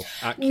was more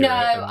accurate. No,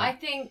 I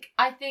think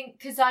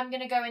because I'm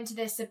going to go into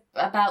this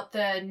about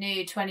the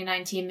new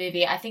 2019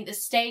 movie. I think the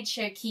stage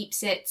show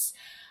keeps its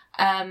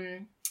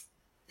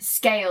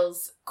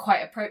scales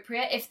quite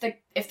appropriate. If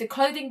the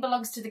clothing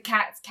belongs to the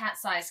cat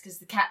size because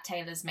the cat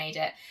tailor's made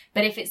it,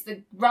 but if it's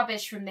the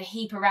rubbish from the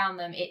heap around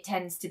them, it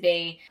tends to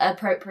be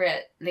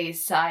appropriately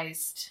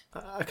sized.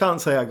 I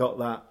can't say I got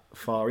that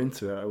far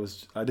into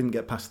it. I didn't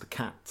get past the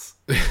cats.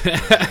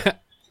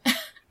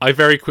 I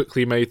very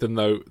quickly made the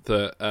note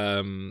that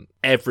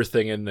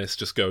everything in this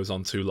just goes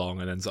on too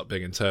long and ends up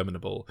being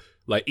interminable.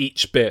 Like,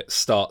 each bit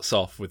starts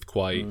off with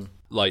quite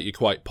you're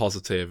quite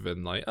positive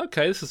and like,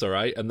 okay, this is all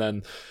right, and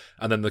then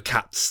the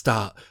cats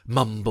start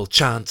mumble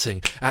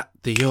chanting at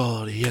the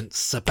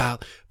audience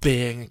about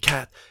being a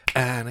cat,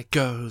 and it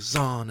goes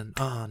on and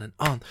on and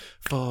on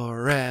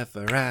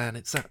forever, and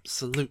it's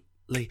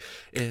absolutely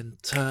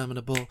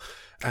interminable,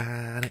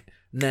 and it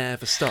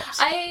never stops.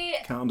 I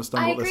can't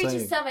understand what they're saying. I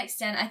agree to some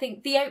extent. I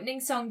think the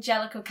opening song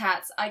Jellicle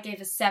Cats I gave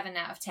a 7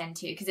 out of 10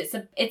 to, because it's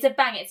a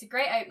bang. It's a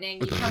great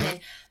opening. You come in,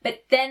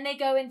 but then they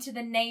go into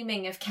the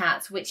naming of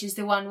cats, which is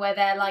the one where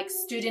they're like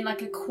stood in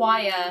like a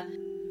choir.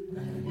 The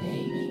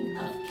naming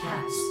of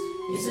cats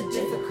is a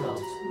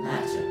difficult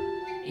matter.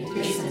 It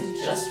isn't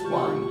just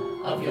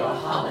one of your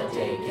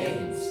holiday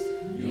games.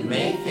 You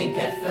may think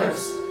at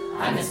first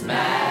I'm as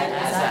mad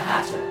as a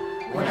hatter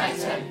when I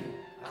tell you.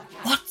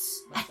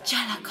 What's a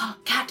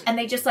Jellicle cat? And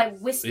they just like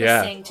whisper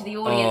Yeah. sing to the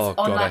audience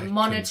Oh, on God, I like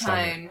couldn't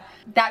stand monotone.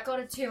 That got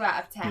a 2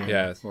 out of 10.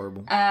 Yeah, it's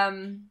horrible.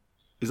 Um,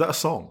 Is that a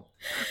song?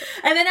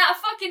 And then out of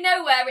fucking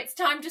nowhere, it's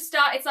time to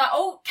start. It's like,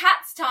 oh,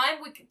 cat's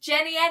time with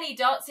Jenny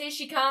Anydots. Here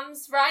she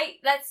comes, right?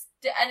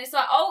 And it's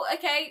like, oh,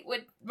 okay,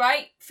 we're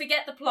right.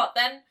 Forget the plot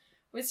then.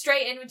 We're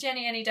straight in with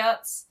Jenny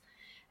Anydots.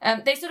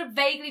 They sort of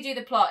vaguely do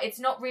the plot. It's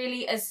not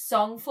really a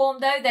song form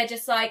though. They're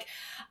just like,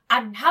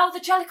 and how the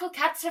Jellicle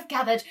cats have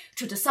gathered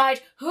to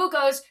decide who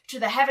goes to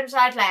the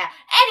Heavenside lair.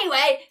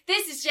 Anyway,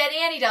 this is Jenny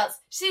Anydots.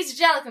 She's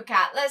a Jellicle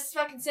cat. Let's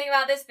fucking sing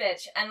about this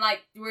bitch. And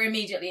like, we're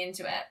immediately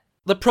into it.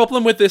 The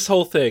problem with this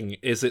whole thing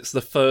is it's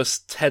the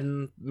first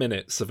 10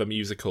 minutes of a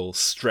musical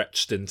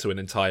stretched into an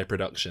entire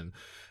production.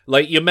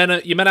 Like, you're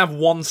meant to have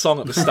one song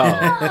at the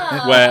start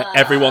where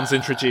everyone's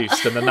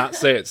introduced, and then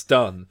that's it, it's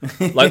done.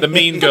 Like, the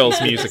Mean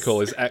Girls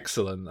musical is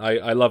excellent.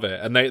 I love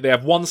it. And they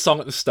have one song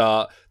at the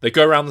start, they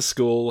go around the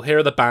school, here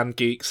are the band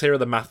geeks, here are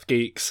the math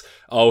geeks,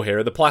 oh, here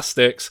are the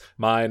plastics,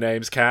 my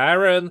name's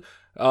Karen,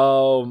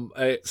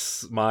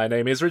 my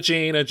name is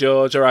Regina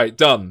George, alright,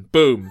 done,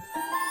 boom.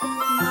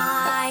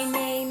 My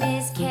name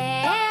is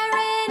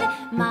Karen,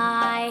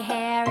 my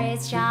hair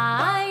is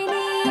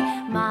shiny,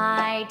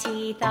 my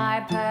teeth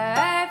are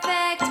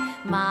perfect,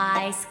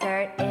 my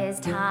skirt is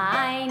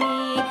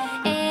tiny,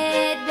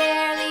 it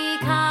barely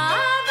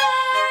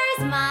covers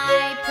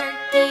my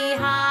perky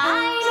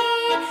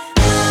hiney.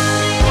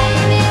 My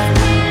name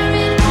is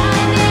Karen, my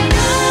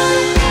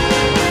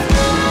name is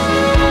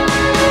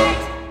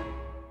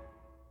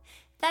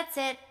That's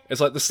it.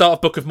 It's like the start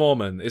of Book of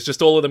Mormon. It's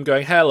just all of them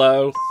going,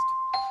 hello.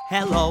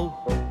 Hello,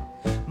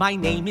 my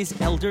name is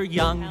Elder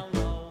Young.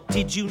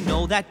 Did you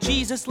know that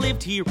Jesus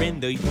lived here in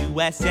the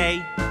USA?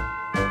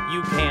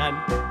 You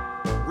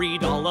can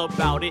read all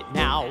about it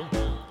now.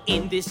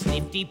 In this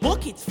nifty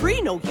book, it's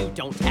free, no, you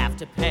don't have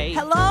to pay.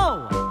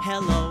 Hello!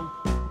 Hello,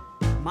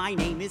 My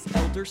name is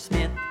Elder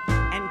Smith,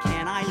 and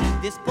can I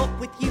leave this book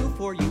with you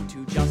for you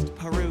to just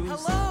peruse?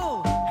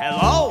 Hello!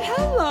 Hello!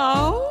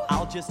 Hello!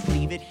 I'll just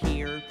leave it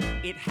here.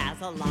 It has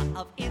a lot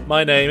of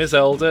My name is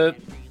Elder.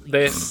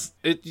 You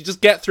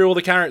just get through all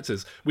the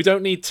characters. We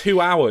don't need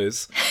 2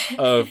 hours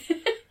of,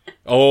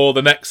 oh,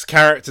 the next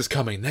character's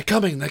coming. They're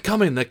coming, they're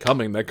coming, they're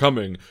coming, they're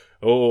coming.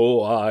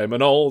 Oh, I'm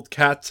an old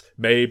cat.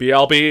 Maybe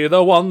I'll be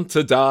the one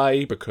to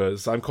die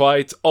because I'm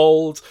quite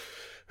old.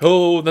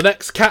 Oh, the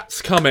next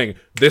cat's coming.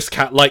 This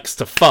cat likes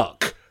to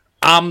fuck.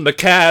 I'm the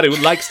cat who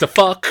likes to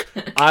fuck.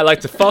 I like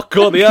to fuck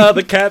all the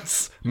other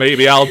cats.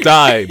 Maybe I'll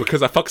die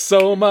because I fuck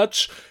so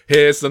much.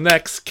 Here's the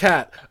next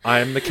cat.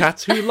 I'm the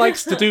cat who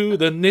likes to do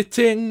the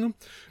knitting.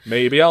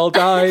 Maybe I'll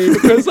die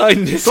because I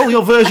knit. So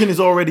your version is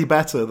already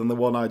better than the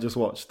one I just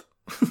watched.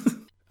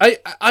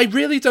 I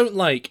really don't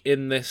like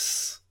in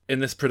this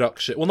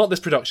production, well, not this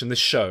production, this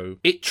show,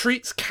 it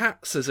treats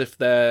cats as if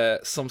they're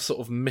some sort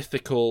of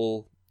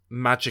mythical,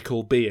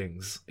 magical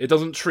beings. It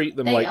doesn't treat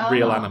them like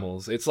real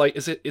animals. It's like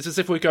it's as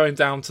if we're going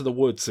down to the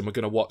woods and we're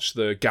going to watch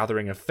the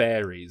gathering of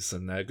fairies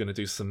and they're going to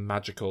do some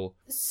magical...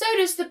 So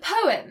does the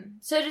poem.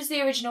 So does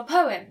the original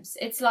poems.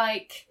 It's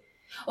like...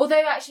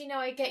 Although, actually, no,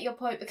 I get your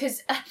point,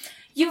 because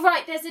you're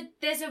right,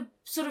 there's a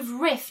sort of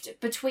rift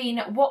between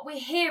what we're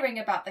hearing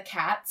about the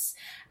cats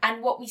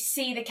and what we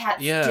see the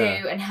cats do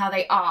and how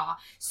they are.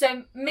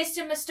 So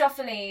Mr.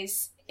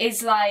 Mistopheles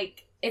is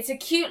like... It's a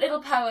cute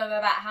little poem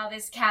about how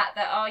this cat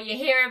that, you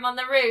hear him on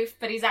the roof,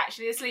 but he's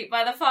actually asleep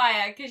by the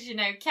fire, because,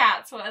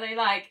 cats, what are they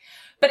like?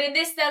 But in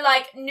this, they're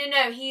like,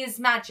 no, he is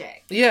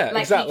magic. Yeah,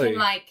 like, exactly. He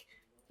can,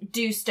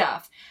 do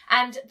stuff.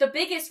 And the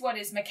biggest one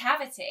is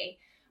McCavity,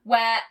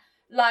 where...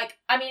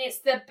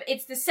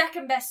 it's the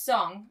second best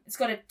song. It's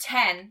got a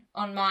 10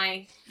 on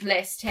my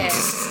list here.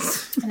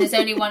 And there's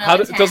only one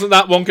other 10. Doesn't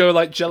that one go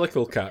like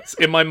Jellicle cats?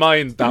 In my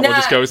mind, that one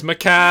just goes,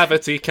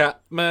 McCavity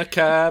cat,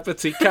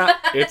 McCavity cat.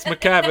 It's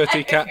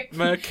McCavity cat,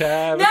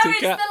 McCavity No, it's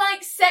cat.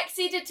 the,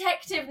 sexy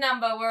detective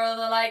number where all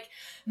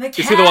the,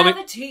 Is he the one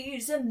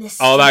McCavity's a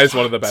mystery Oh, that is cat.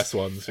 one of the best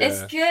ones, yeah.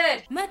 It's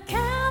good.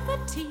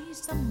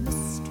 McCavity's a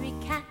mystery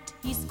cat.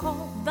 He's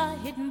called the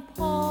Hidden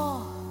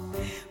Paw.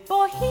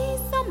 For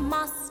he's a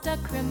master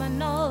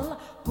criminal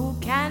who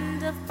can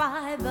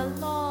defy the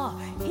law.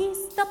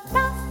 He's the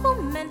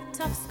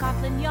bafflement of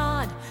Scotland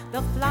Yard,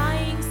 the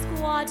flying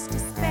squad's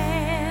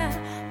despair.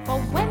 For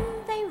when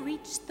they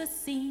reach the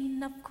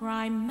scene of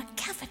crime,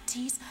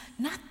 McCavity's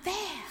not there.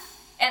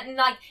 And,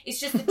 it's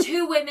just the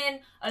two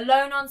women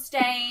alone on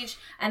stage,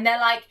 and they're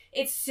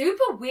it's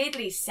super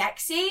weirdly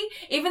sexy,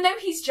 even though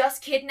he's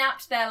just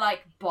kidnapped their,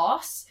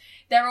 boss.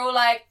 They're all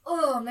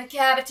oh,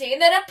 McCavity,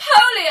 and then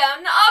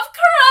Napoleon of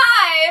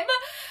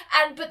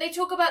crime! But they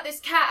talk about this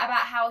cat,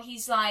 about how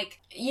he's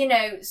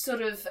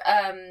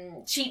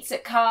cheats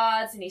at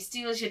cards, and he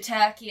steals your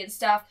turkey and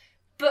stuff.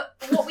 But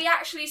what we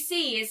actually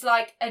see is,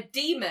 a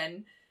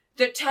demon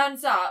that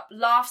turns up,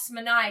 laughs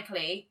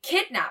maniacally,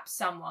 kidnaps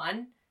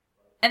someone,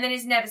 and then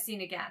is never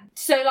seen again.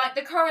 So, like,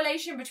 the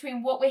correlation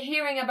between what we're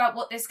hearing about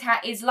what this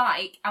cat is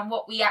like and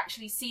what we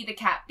actually see the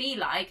cat be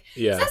like.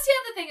 Yeah. So that's the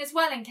other thing as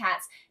well in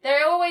cats.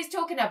 They're always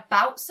talking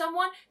about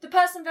someone. The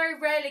person very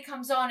rarely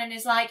comes on and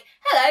is like,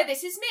 hello,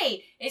 this is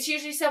me. It's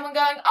usually someone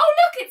going, oh,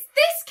 look, it's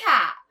this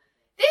cat.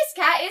 This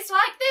cat is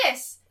like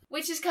this,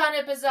 which is kind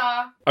of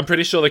bizarre. I'm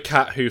pretty sure the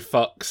cat who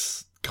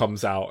fucks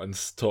comes out and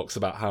talks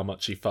about how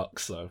much he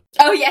fucks, though.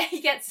 Oh, yeah,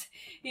 he's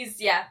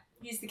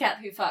the cat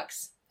who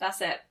fucks.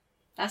 That's it.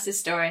 That's his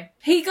story.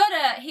 He got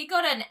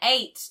an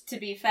 8, to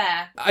be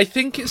fair. I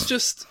think it's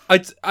just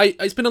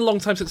it's been a long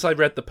time since I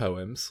read the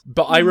poems,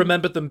 but I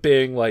remember them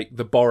being like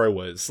the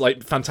borrowers,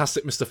 like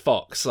Fantastic Mr.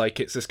 Fox. Like,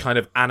 it's this kind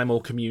of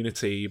animal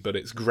community, but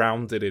it's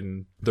grounded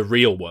in the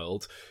real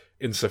world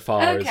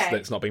insofar as that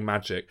it's not being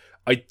magic.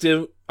 I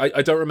don't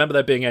remember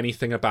there being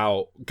anything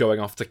about going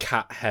off to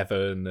cat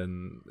heaven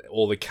and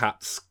all the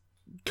cats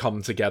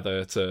come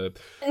together to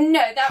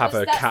have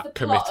a cat the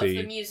committee. Plot of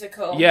the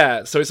musical.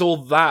 Yeah, so it's all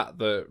that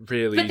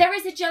really. But there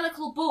is a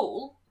Jellicle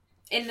ball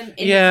in the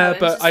yeah, poems,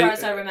 but as far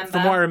as I remember.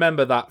 From what I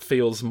remember, that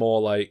feels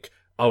more like,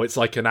 oh, it's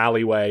like an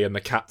alleyway and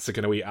the cats are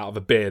going to eat out of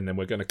a bin and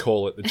we're going to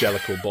call it the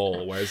Jellicle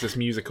Ball. Whereas this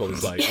musical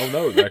is like, oh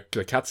no,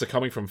 the cats are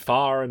coming from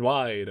far and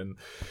wide. And,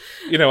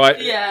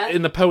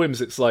 in the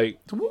poems, it's like,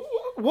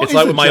 it's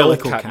like when my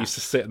old cat used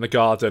to sit in the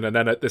garden and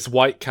then this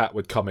white cat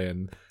would come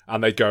in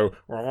and they'd go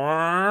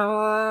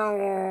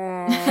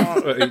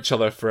at each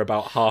other for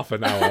about half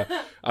an hour.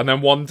 And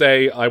then one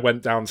day I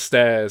went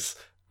downstairs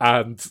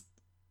and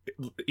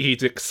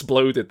he'd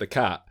exploded the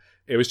cat.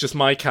 It was just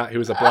my cat who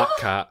was a black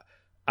cat,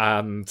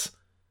 and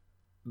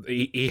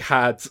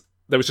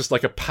there was just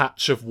like a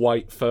patch of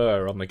white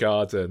fur on the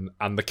garden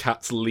and the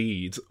cat's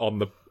lead on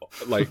the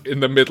in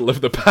the middle of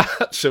the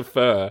patch of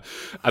fur.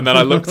 And then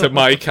I looked at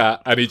my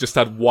cat and he just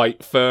had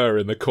white fur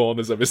in the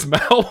corners of his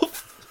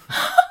mouth.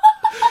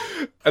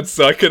 And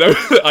so I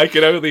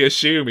could only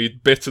assume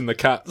he'd bitten the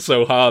cat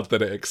so hard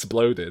that it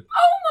exploded.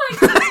 Oh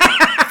my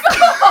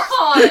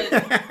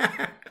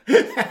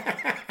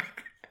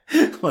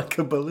god! Like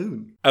a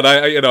balloon. And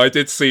I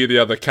did see the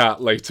other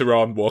cat later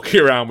on walking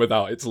around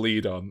without its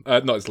lead on.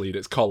 Not its lead,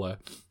 its collar.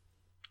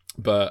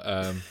 But,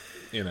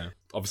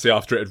 obviously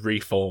after it had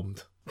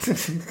reformed.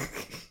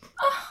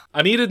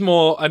 I needed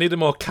more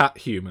cat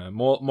humour,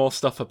 more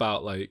stuff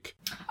about like.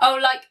 Oh,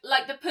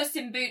 like the Puss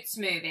in Boots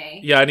movie.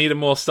 Yeah, I needed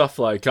more stuff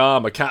like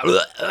I'm a cat,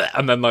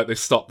 and then like they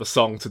stop the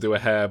song to do a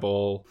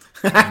hairball.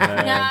 No.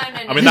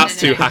 I mean that's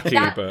too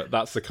hacky, but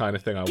that's the kind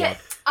of thing I want.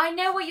 I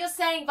know what you're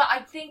saying, but I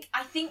think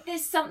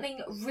there's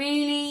something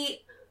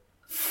really.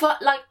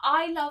 Like,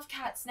 I love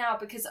cats now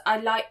because I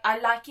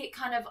like it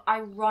kind of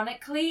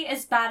ironically,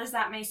 as bad as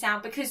that may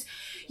sound, because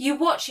you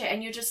watch it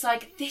and you're just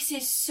like, this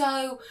is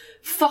so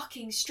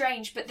fucking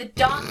strange, but the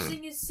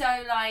dancing is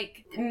so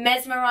like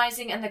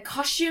mesmerizing and the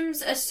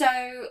costumes are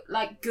so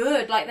like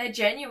good, like they're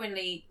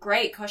genuinely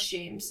great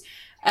costumes.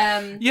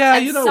 Some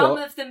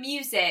of the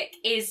music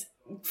is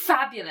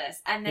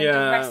fabulous and then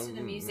the rest of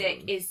the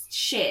music is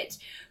shit.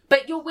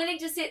 But you're willing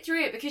to sit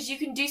through it because you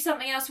can do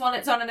something else while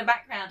it's on in the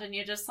background and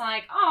you're just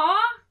like, aw,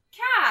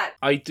 cat.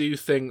 I do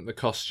think the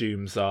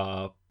costumes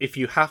are, if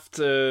you have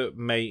to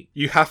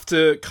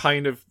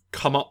kind of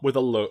come up with a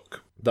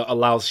look that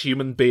allows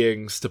human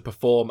beings to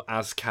perform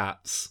as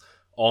cats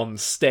on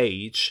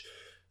stage,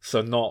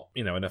 so not,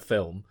 in a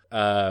film.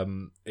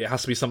 It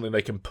has to be something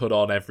they can put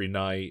on every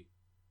night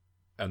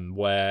and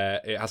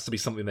wear. It has to be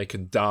something they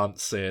can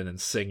dance in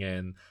and sing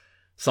in.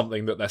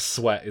 Something that their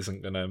sweat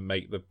isn't going to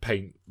make the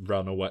paint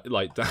run away.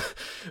 Like that.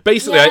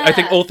 Basically, yeah. I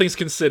think all things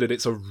considered,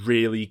 it's a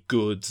really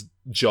good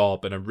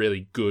job and a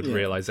really good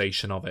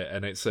realization of it.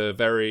 And it's a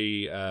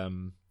very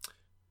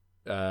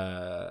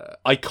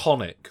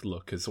iconic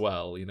look as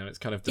well. It's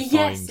kind of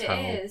defined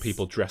how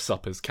people dress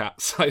up as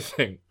cats, I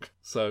think.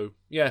 So,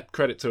 yeah,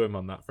 credit to him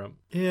on that front.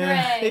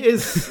 Yeah, it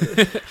is.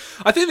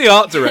 I think the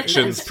art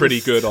direction's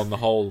pretty good on the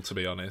whole, to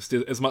be honest,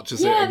 as much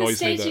as it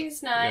annoys me. The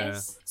staging's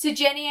nice. Yeah. So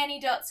Jenny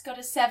Anydots got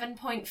a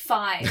 7.5.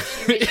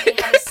 She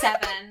originally had a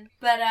 7.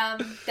 But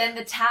then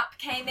the tap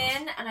came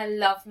in, and I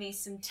love me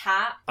some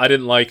tap. I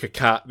didn't like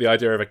the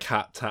idea of a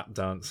cat tap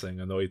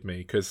dancing annoyed me,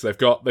 because they've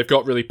got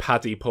really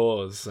paddy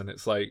paws, and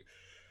it's like,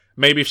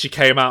 maybe if she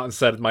came out and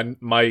said,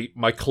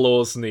 my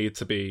claws need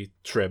to be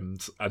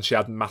trimmed, and she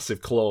had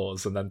massive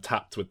claws and then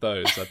tapped with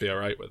those, I'd be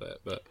alright with it.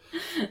 But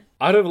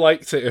I'd have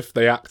liked it if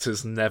the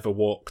actors never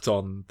walked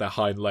on their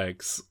hind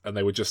legs and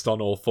they were just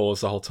on all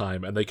fours the whole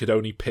time and they could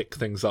only pick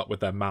things up with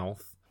their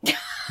mouth.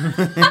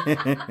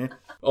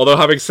 Although,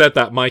 having said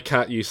that, my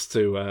cat used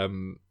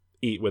to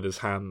eat with his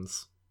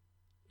hands.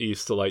 He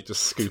used to like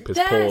just scoop his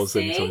paws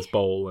into his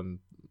bowl and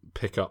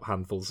pick up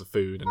handfuls of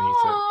food and eat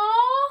it.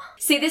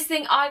 See, this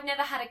thing, I've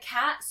never had a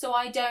cat, so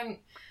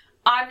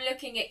I'm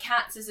looking at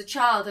cats as a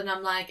child and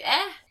I'm like,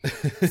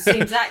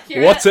 seems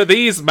accurate. What are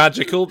these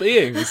magical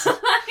beings?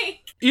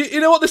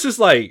 You know what this is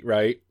like,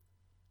 right?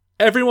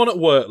 Everyone at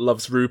work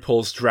loves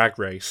RuPaul's Drag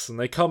Race, and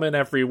they come in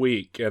every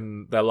week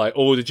and they're like,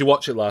 oh, did you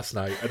watch it last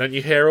night? And then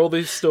you hear all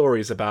these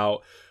stories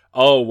about,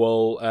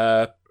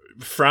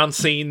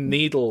 Francine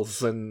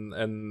Needles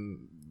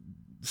and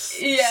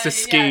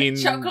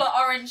Siskine. Chocolate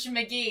Orange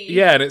McGee.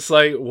 Yeah, and it's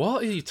like,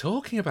 what are you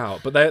talking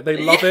about? But they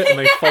love it and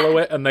they follow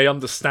it and they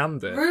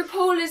understand it.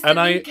 RuPaul is the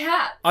new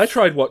cat. I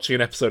tried watching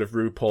an episode of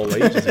RuPaul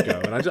ages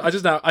ago, and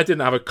I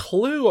didn't have a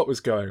clue what was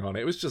going on.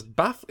 It was just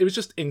it was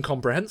just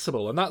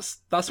incomprehensible, and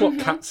that's what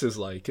Cats is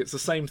like. It's the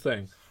same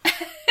thing.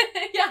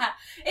 Yeah,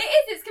 it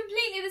is. It's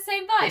completely the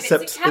same vibe.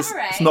 Except it's a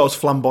cabaret. it's not as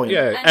flamboyant.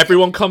 Yeah,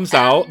 everyone comes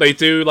out. They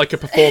do like a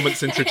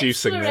performance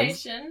introducing them.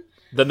 Exploration.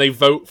 Then they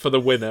vote for the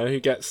winner, who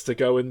gets to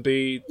go and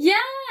be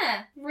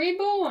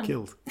reborn.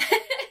 Killed.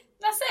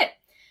 That's it.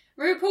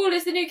 RuPaul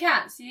is the new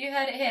cat. So you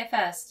heard it here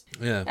first.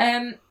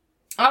 Yeah.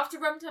 After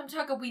Rum Tum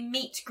Tugger, we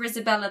meet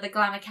Grisabella the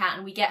Glamour Cat,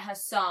 and we get her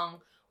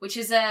song, which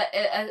is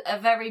a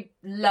very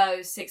low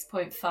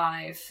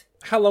 6.5.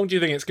 How long do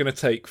you think it's going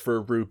to take for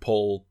a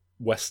RuPaul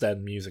West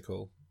End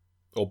musical?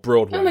 Or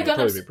Broadway? Oh my god,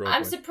 Broadway.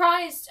 I'm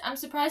surprised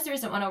there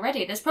isn't one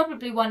already. There's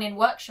probably one in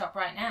workshop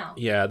right now.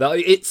 Yeah,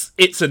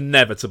 it's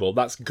inevitable.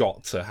 That's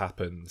got to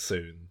happen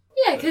soon.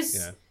 Yeah,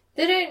 because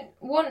they don't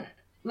want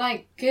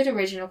like good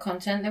original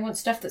content. They want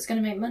stuff that's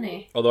going to make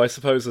money. Although I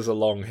suppose there's a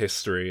long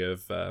history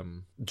of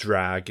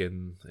drag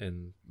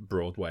in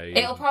Broadway.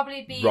 It'll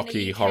probably be Rocky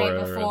in the UK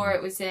Horror before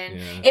it was in.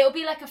 Yeah. It'll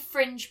be like a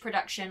fringe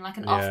production, like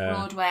an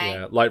off-Broadway.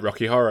 Yeah, like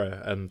Rocky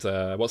Horror. And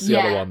what's the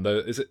other one?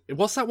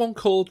 What's that one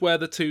called where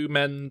the two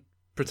men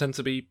pretend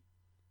to be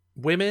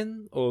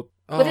women? Or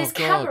Well, there's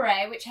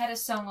Cabaret, which had a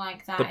song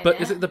like that.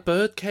 Is it the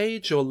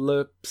Birdcage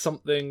or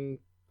something?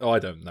 Oh, I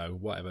don't know.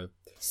 Whatever.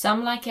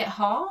 Some Like It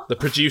Hot? The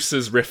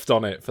producers riffed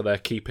on it for their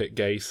Keep It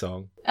Gay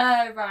song.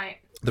 Oh, right.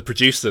 The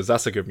Producers,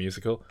 that's a good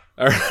musical.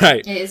 All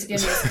right. It is a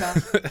good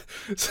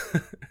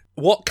musical.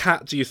 What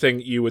cat do you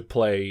think you would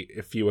play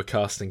if you were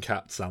casting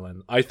cats,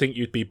 Alan? I think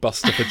you'd be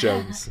Bustopher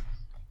Jones.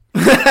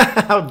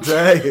 How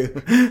dare you?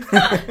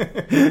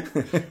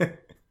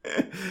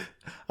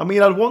 I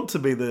mean, I'd want to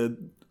be the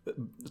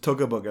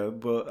Tugger Bugger,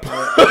 but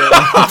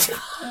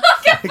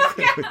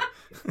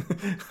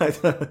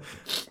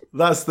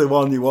that's the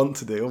one you want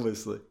to do,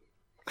 obviously.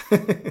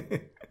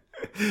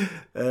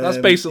 That's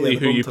basically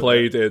who you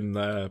played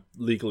in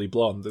Legally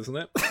Blonde, isn't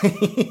it?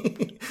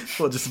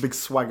 Well, just a big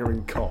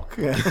swaggering cock.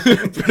 Yeah.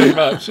 Pretty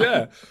much,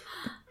 yeah.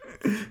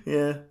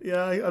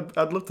 Yeah,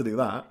 I'd love to do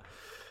that.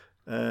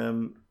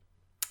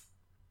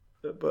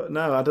 But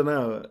no, I don't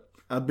know.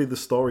 I'd be the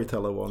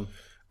storyteller one.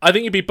 I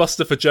think you'd be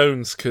Bustopher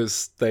Jones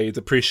because they'd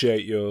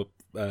appreciate your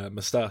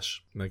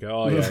moustache. And they go,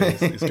 oh yeah,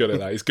 he's good at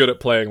that. He's good at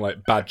playing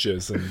like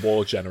badgers and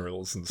war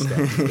generals and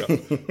stuff.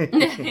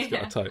 He's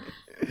got a type.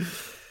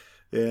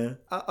 Yeah,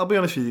 I'll be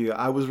honest with you.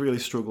 I was really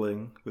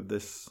struggling with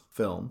this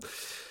film.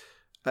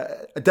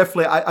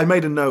 Definitely, I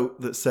made a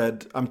note that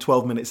said I'm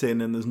 12 minutes in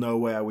and there's no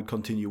way I would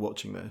continue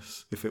watching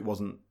this if it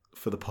wasn't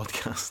for the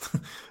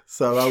podcast.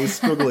 So I was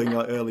struggling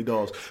like early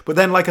doors. But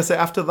then, like I said,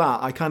 after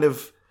that,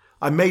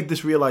 I made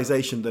this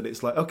realization that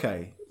it's like,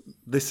 okay,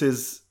 this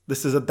is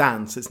a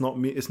dance. It's not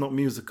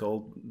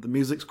musical. The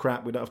music's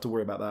crap. We don't have to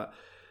worry about that.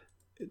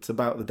 It's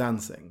about the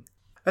dancing.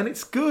 And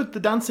it's good. The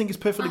dancing is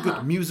perfectly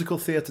good. Musical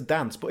theatre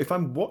dance. But if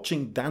I'm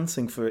watching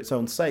dancing for its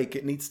own sake,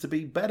 it needs to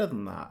be better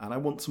than that. And I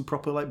want some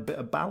proper like bit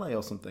of ballet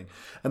or something.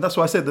 And that's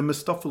why I said the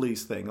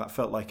Mistopheles thing, that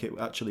felt like it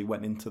actually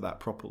went into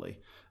that properly.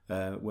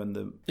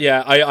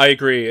 Yeah, I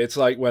agree. It's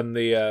like when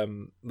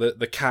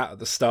the cat at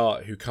the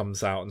start who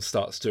comes out and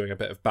starts doing a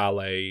bit of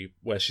ballet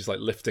where she's like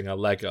lifting her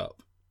leg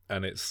up.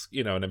 And it's,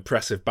 an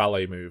impressive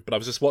ballet move. But I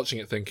was just watching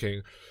it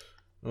thinking,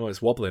 oh,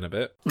 it's wobbling a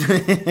bit.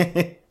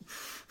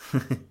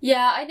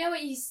 Yeah, I know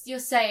what you're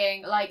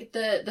saying. Like,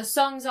 the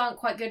songs aren't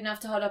quite good enough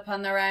to hold up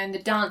on their own. The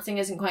dancing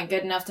isn't quite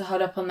good enough to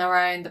hold up on their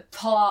own. The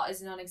plot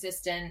is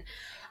non-existent.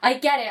 I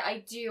get it.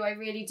 I do. I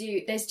really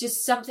do. There's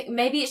just something...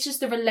 Maybe it's just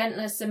the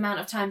relentless amount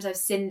of times I've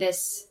seen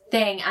this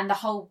thing and the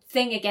whole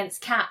thing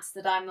against cats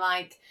that I'm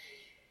like...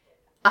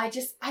 I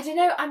don't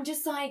know. I'm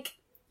just like...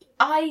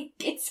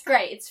 It's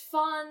great. It's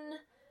fun.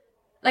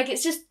 Like,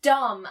 it's just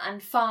dumb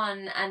and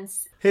fun and...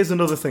 Here's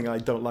another thing I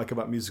don't like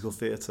about musical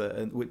theatre,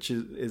 and which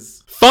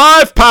is...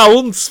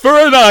 £5 for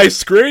an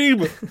ice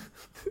cream!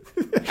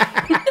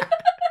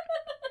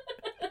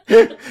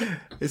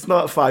 It's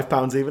not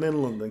 £5 even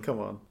in London,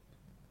 come on.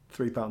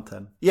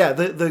 £3.10. Yeah,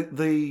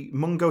 the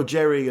Mungo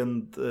Jerry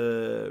and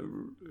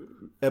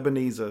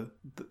Ebenezer,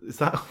 is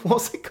that...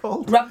 What's it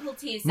called?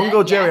 Rumpelteazer.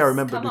 Mungo Jerry, yes. I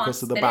remember Come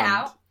because on, of the spit it band.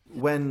 out.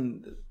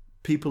 When...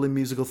 people in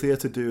musical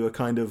theatre do a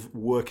kind of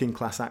working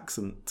class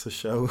accent to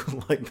show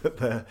like that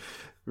they're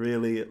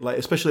really like,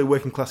 especially a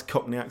working class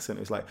Cockney accent.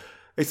 It's like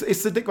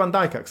it's the Dick Van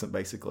Dyke accent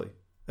basically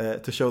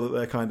to show that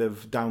they're kind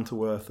of down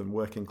to earth and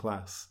working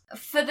class.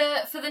 For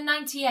the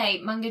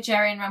 98, Mungo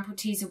Jerry and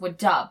Rumpelteazer were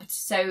dubbed,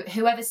 so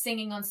whoever's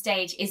singing on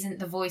stage isn't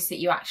the voice that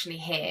you actually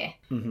hear.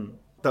 Mm-hmm.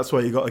 That's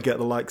why you got to get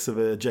the likes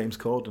of James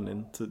Corden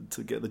in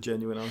to get the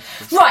genuine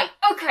answers. Right,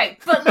 okay,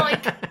 but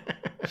like.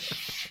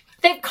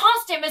 They've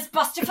cast him as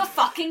Bustopher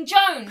fucking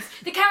Jones,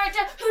 the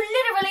character who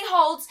literally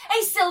holds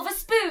a silver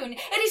spoon.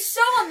 It is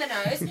so on the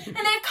nose, and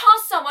they've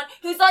cast someone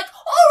who's like,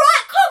 all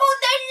right, come on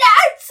then,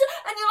 lads!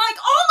 And you're like,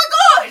 oh my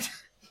god!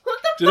 What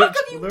the Do you know,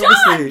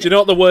 They're do you know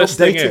what the worst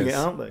thing updating is? it,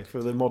 aren't they,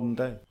 for the modern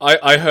day?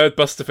 I heard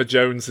Bustopher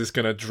Jones is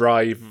going to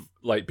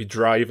be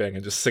driving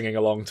and just singing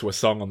along to a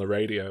song on the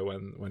radio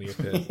when he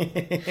appears.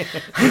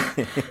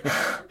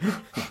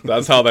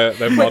 That's how they're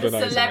With modernising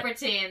the it.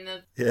 celebrity in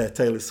the... Yeah,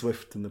 Taylor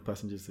Swift in the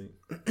passenger seat.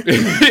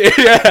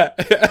 Yeah.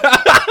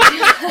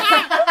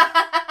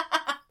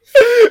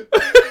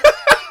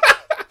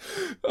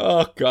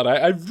 Oh god,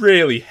 I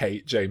really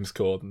hate James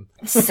Corden.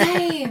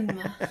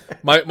 Same.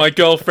 My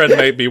girlfriend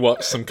made me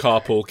watch some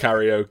carpool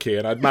karaoke,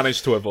 and I'd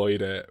managed to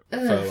avoid it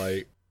for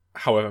like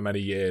however many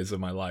years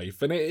of my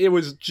life, and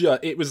it's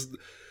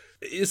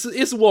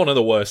one of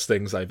the worst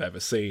things I've ever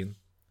seen.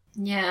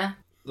 Yeah.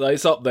 Like,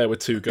 it's up there with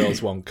Two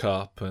Girls, One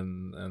Cup,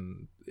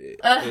 and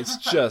it's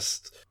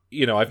just,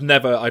 you know, I've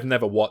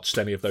never watched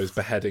any of those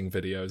beheading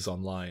videos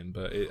online,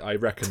 but I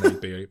reckon they'd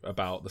be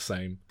about the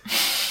same.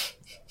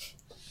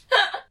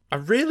 I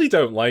really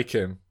don't like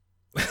him.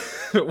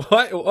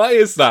 Why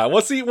is that?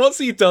 What's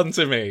he done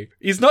to me?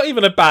 He's not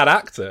even a bad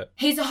actor.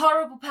 He's a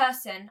horrible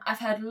person. I've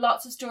heard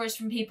lots of stories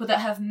from people that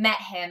have met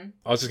him.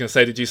 I was just going to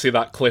say, did you see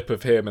that clip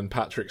of him and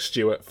Patrick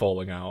Stewart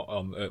falling out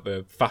at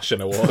the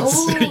Fashion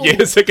Awards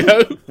years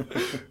ago?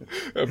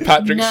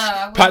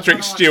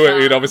 Patrick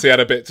Stewart, who'd obviously had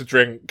a bit to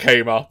drink,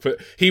 came up.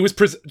 James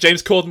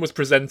Corden was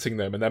presenting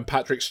them, and then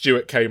Patrick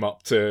Stewart came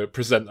up to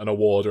present an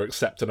award or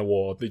accept an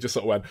award. He just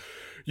sort of went,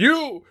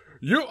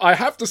 I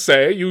have to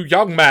say, you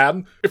young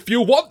man, if you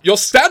want, you're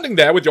standing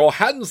there with your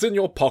hands in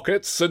your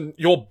pockets and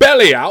your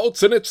belly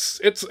out, and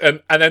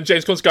and then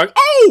James Corden's going,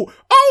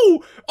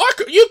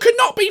 you could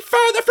not be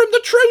further from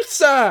the truth,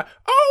 sir.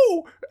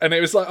 And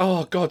it was like,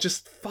 oh god,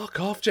 just fuck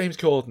off, James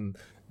Corden.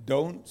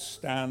 Don't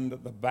stand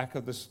at the back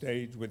of the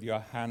stage with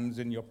your hands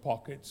in your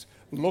pockets,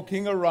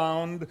 looking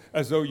around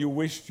as though you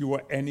wished you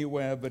were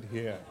anywhere but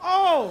here.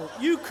 Oh,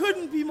 you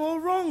couldn't be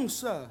more wrong,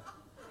 sir.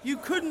 You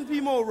couldn't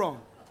be more wrong.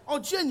 Oh,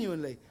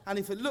 genuinely. And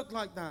if it looked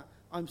like that,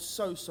 I'm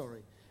so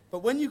sorry.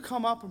 But when you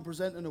come up and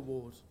present an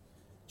award,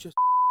 just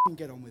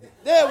get on with it.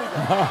 There we go.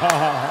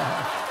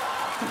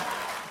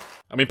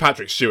 I mean,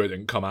 Patrick Stewart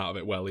didn't come out of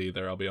it well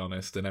either, I'll be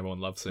honest, and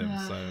everyone loves him.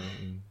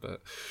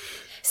 But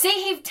See,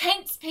 he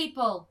taints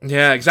people.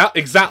 yeah,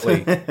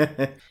 exactly.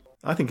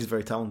 I think he's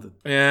very talented.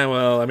 Yeah,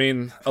 well, I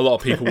mean, a lot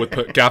of people would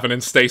put Gavin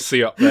and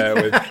Stacey up there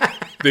with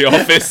The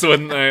Office,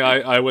 wouldn't they?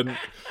 I wouldn't.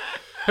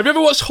 Have you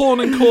ever watched Horn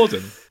and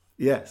Corden?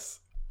 Yes.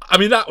 I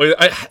mean,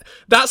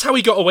 that's how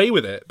he got away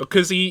with it,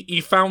 because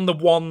he found the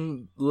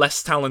one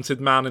less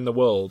talented man in the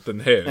world than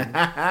him,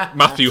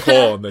 Matthew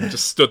Horn, and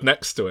just stood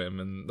next to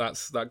him, and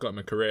that got him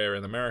a career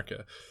in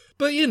America.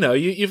 But you know,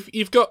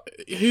 you've got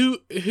who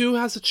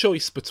has a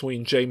choice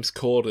between James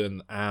Corden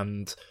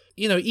and,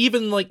 you know,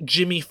 even like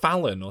Jimmy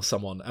Fallon or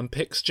someone, and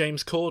picks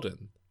James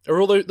Corden.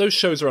 Or all those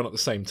shows are on at the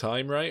same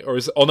time, right? Or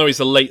no, he's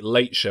the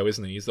late show,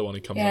 isn't he? He's the one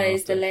who comes on. Yeah,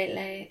 he's after. the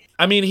late.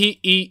 I mean,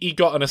 he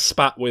got in a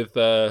spat with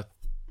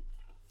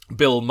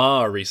Bill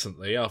Maher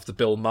recently, after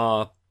Bill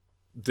Maher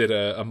did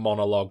a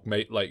monologue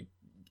like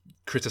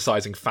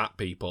criticising fat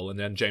people, and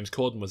then James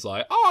Corden was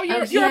like,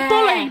 you're a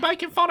bully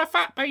making fun of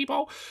fat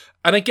people.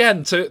 And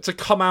again, to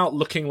come out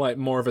looking like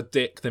more of a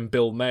dick than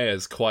Bill Maher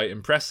is quite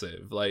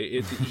impressive. Like,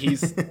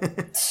 he's...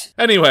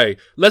 Anyway,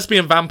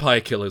 Lesbian Vampire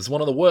Killers,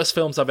 one of the worst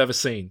films I've ever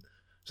seen.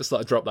 Just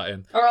thought I'd drop that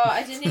in. Oh,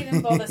 I didn't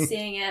even bother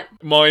seeing it.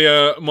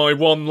 My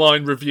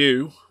one-line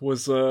review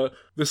was,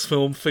 this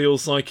film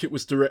feels like it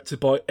was directed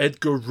by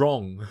Edgar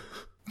Wrong.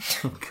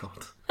 Oh,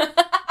 God.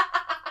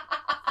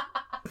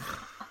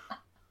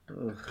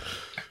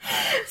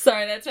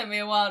 Sorry, that took me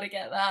a while to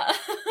get that.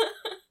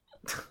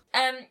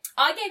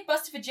 I gave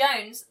Bustopher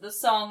Jones the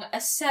song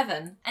a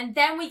 7, and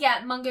then we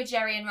get Mungo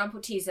Jerry and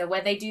Rumpelteazer,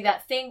 where they do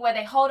that thing where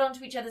they hold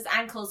onto each other's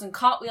ankles and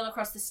cartwheel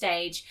across the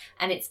stage,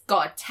 and it's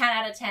got a 10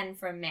 out of 10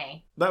 from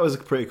me. That was a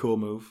pretty cool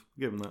move.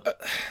 Give him that.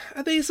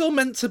 Are these all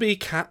meant to be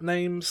cat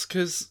names?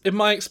 Because in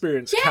my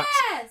experience,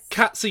 yes!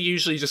 cats are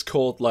usually just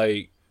called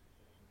like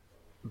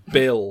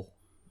Bill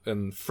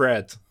and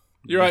Fred.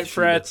 You're right,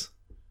 Fred.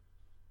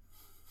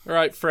 All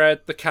right,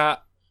 Fred the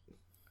cat.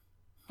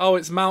 Oh,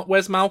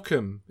 where's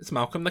Malcolm? It's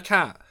Malcolm the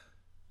cat.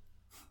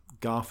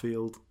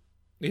 Garfield.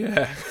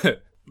 Yeah.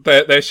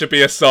 there should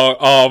be a song.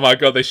 Oh my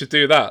god, they should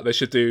do that. They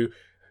should do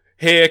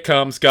Here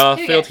Comes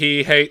Garfield,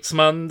 he hates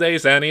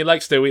Mondays and he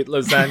likes to eat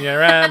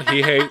lasagna and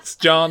he hates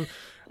John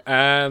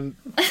and...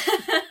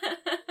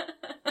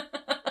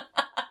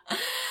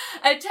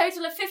 A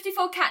total of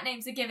 54 cat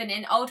names are given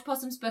in Old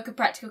Possum's Book of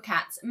Practical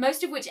Cats,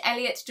 most of which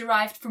Eliot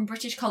derived from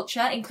British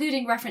culture,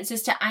 including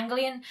references to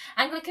Anglican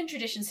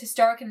traditions,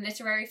 historic and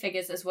literary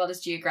figures, as well as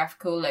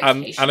geographical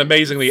locations. And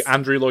amazingly,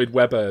 Andrew Lloyd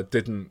Webber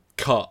didn't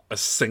cut a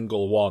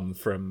single one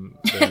from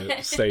the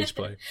stage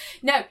play.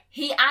 No,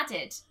 he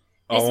added.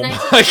 Oh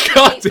my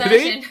god, did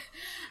he?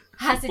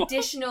 Has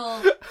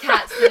additional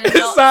cats that are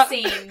not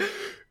seen.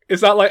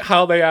 Is that like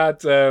how they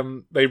add,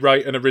 they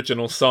write an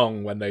original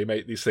song when they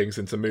make these things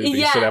into movies,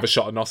 yeah. so they have a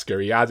shot at an Oscar?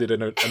 He added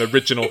an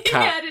original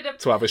cat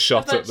to have a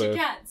shot at the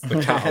cat.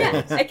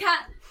 Yeah,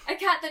 a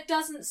cat that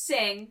doesn't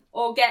sing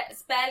or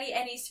gets barely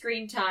any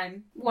screen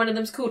time. One of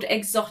them's called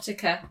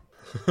Exotica.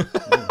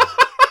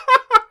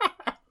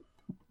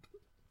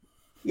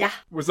 Yeah.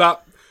 Was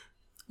that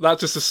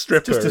just a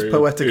stripper Just as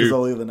poetic as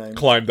all the other names.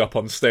 climbed up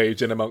on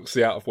stage in amongst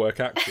the out-of-work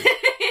actors?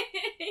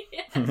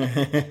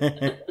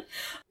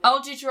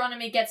 Old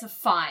Deuteronomy gets a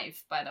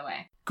 5, by the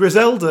way.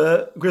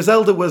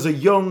 Griselda was a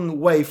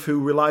young waif who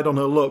relied on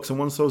her looks, and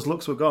once those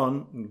looks were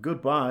gone,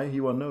 goodbye,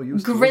 you are no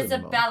use to us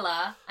anymore.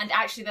 Grisabella, and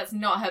actually that's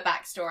not her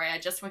backstory, I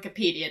just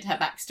Wikipedia'd her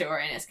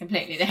backstory and it's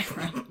completely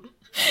different.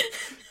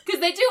 Because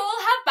they do all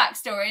have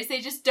backstories,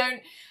 they just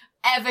don't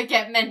ever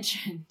get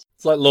mentioned.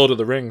 It's like Lord of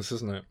the Rings,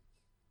 isn't it?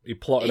 He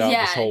plotted out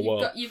this whole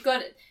world. You've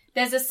got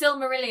there's a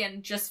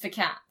Silmarillion just for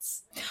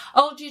cats.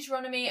 Old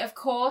Deuteronomy, of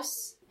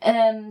course,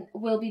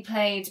 will be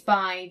played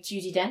by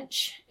Judi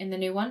Dench in the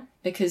new one,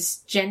 because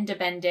gender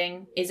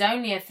bending is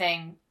only a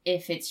thing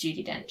if it's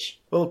Judi Dench.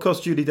 Well, of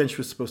course, Judi Dench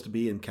was supposed to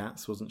be in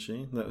Cats, wasn't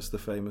she? That was the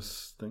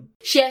famous thing.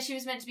 Yeah, she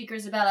was meant to be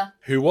Grisabella.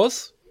 Who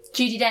was?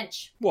 Judi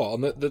Dench. What,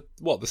 on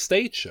the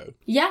stage show?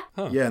 Yeah.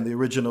 Huh. Yeah, in the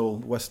original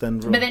West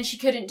End run. But then she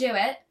couldn't do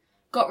it,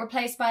 got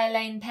replaced by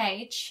Elaine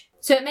Page.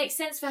 So it makes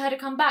sense for her to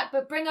come back,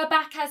 but bring her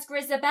back as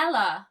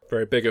Grisabella.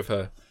 Very big of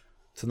her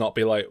to not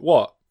be like,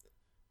 what?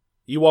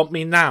 You want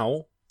me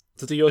now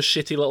to do your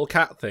shitty little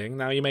cat thing?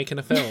 Now you're making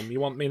a film. You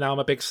want me now? I'm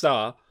a big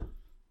star.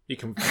 You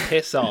can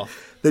piss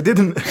off. They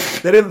didn't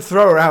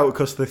throw her out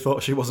because they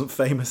thought she wasn't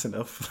famous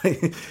enough.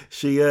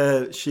 She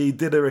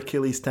did her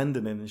Achilles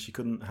tendon in and she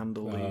couldn't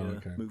handle the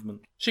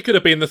movement. She could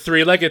have been the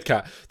three-legged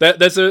cat.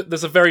 There's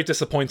a very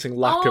disappointing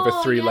lack of a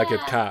three-legged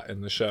cat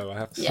in the show, I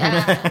have to say.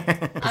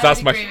 Yeah, I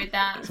that's would agree with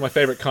that. It's my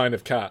favourite kind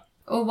of cat.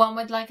 Or one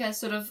with like a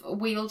sort of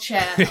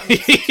wheelchair on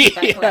its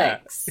back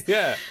legs.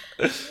 Yeah.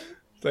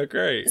 They're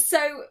great.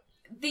 So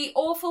the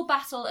awful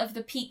battle of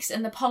the Peaks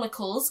and the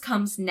Pollicles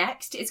comes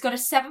next. It's got a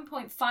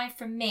 7.5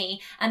 from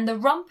me, and the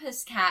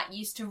Rumpus cat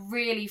used to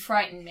really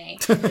frighten me.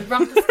 The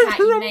Rumpus cat,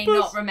 you may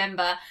not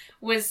remember,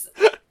 was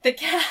the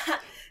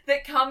cat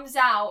that comes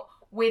out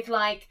with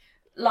like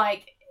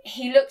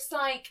he looks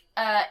like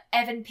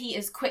Evan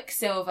Peters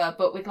Quicksilver,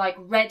 but with like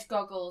red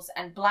goggles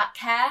and black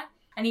hair,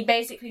 and he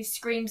basically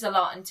screams a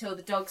lot until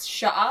the dogs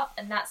shut up,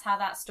 and that's how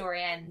that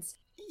story ends.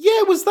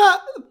 Yeah, was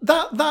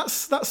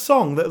that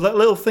song, that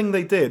little thing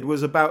they did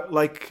was about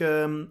like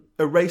a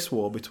race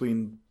war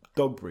between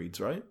dog breeds,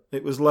 right?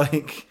 It was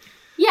like...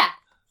 Yeah.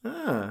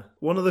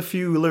 One of the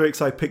few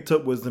lyrics I picked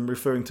up was them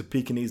referring to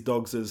Pekingese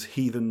dogs as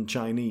heathen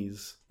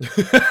Chinese.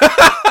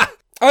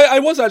 I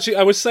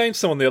was saying to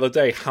someone the other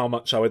day how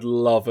much I would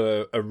love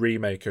a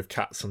remake of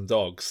Cats and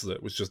Dogs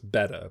that was just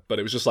better, but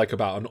it was just like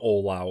about an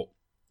all-out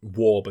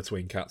war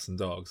between cats and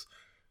dogs.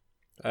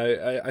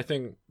 I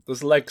think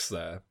there's legs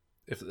there.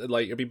 If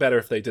like it'd be better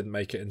if they didn't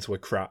make it into a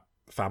crap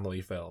family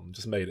film,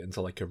 just made it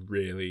into like a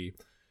really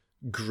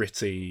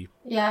gritty...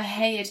 Yeah, I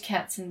hated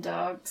Cats and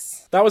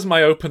Dogs. That was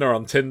my opener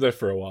on Tinder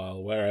for a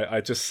while, where I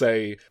just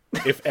say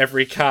if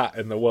every cat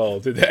in the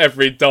world and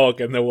every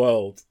dog in the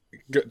world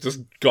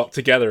just got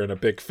together in a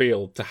big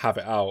field to have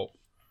it out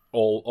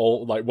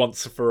all like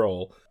once for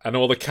all, and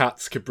all the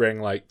cats could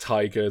bring like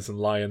tigers and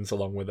lions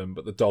along with them,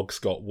 but the dogs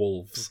got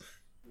wolves,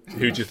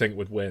 who do you think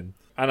would win?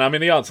 And I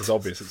mean, the answer's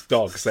obvious. It's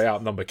dogs. They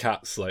outnumber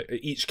cats. Like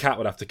each cat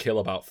would have to kill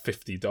about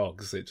 50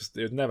 dogs. It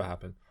would never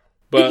happen.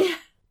 But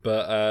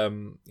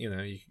you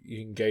know,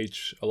 you can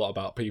gauge a lot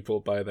about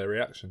people by their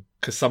reaction.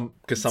 Because some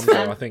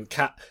go, I think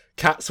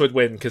cats would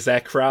win because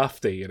they're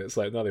crafty, and it's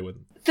like, no, they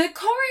wouldn't. The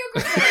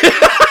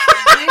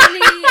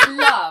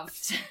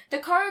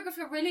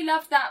choreographer really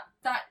loved that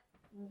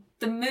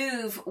the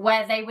move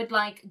where they would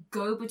like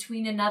go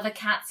between another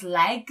cat's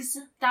legs.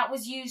 That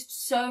was used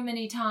so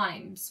many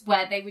times,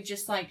 where they would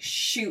just like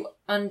shoot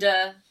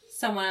under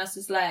someone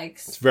else's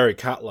legs. It's very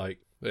cat-like.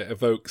 It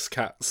evokes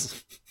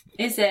cats.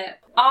 Is it?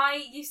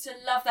 I used to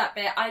love that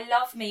bit. I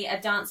love me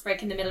a dance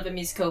break in the middle of a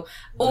musical.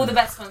 All the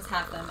best ones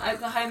have them.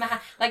 Oklahoma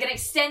had like an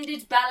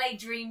extended ballet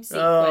dream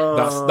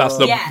sequence.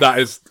 That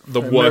is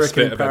the worst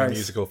bit of any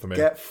musical for me.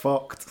 Get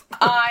fucked.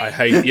 I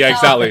hate. Yeah,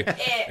 exactly.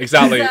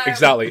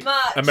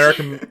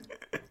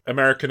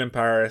 American in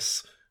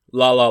Paris,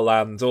 La La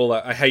Land, all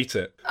that. I hate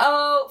it.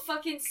 Oh,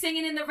 fucking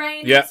Singing in the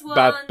Rain. Yeah,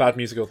 bad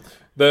musical.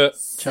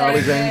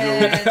 Charlie's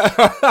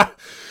Angels.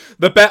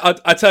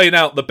 I tell you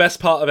now, the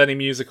best part of any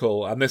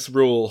musical, and this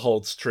rule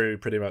holds true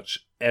pretty much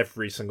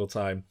every single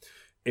time,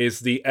 is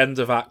the end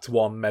of Act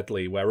 1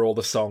 medley, where all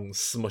the songs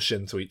smush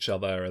into each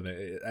other and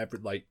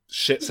like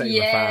shit's hitting the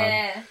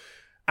fan.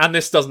 And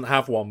this doesn't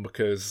have one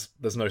because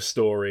there's no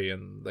story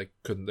and they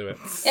couldn't do it.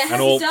 It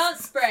has a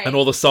dance break. And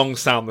all the songs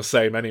sound the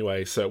same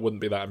anyway, so it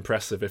wouldn't be that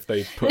impressive if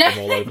they put them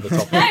all over the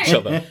top of each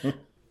other.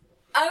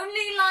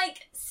 Only like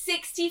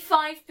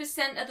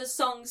 65% of the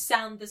songs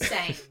sound the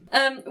same.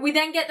 We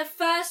then get the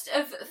first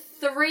of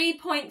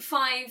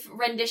 3.5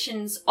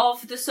 renditions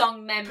of the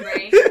song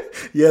Memory.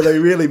 Yeah, they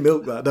really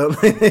milk that, don't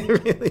they? They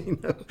really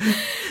know.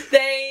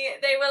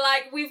 They were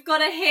like, we've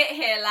got a hit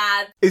here,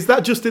 lad. Is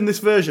that just in this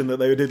version that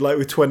they did like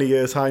with 20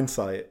 years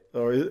hindsight?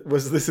 Or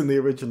was this in the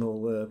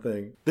original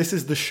thing? This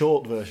is the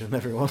short version,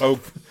 everyone. Oh,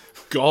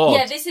 God.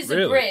 Yeah, this is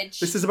a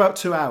bridge. This is about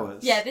 2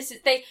 hours. Yeah, this is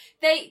they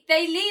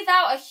leave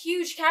out a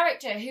huge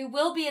character who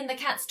will be in the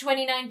Cats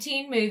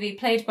 2019 movie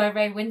played by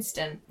Ray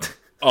Winston.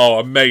 Oh,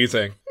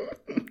 amazing.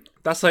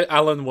 That's like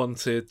Alan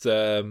wanted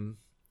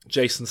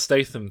Jason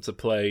Statham to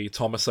play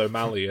Thomas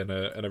O'Malley in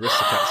an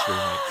Aristocats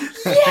remake.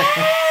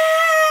 Yes!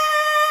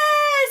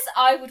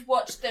 I would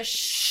watch the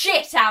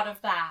shit out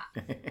of that.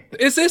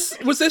 Was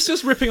this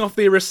just ripping off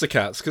the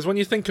Aristocats? Because when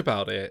you think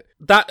about it,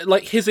 that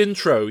like his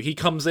intro, he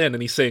comes in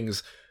and he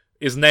sings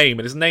his name,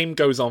 and his name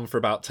goes on for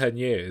about 10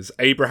 years.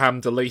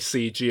 Abraham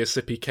DeLacy,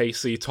 Giuseppe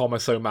Casey,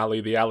 Thomas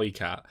O'Malley, the Alley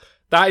Cat.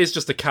 That is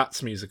just a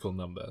Cats musical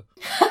number.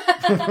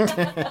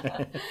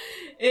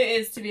 It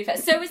is, to be fair.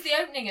 So is the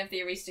opening of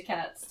the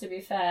Aristocats, to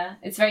be fair.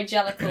 It's very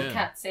Jellicle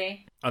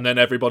Catsy. And then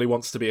everybody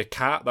wants to be a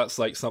cat. That's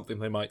like something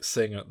they might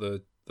sing at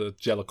the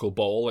Jellicle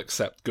Ball,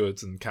 except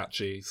good and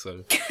catchy.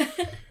 So,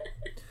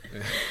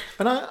 yeah.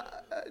 And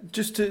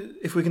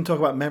if we can talk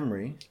about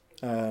Memory,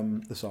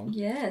 the song.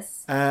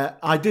 Yes.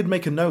 I did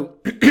make a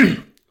note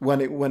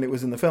when it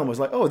was in the film. I was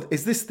like, oh,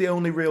 is this the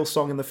only real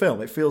song in the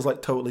film? It feels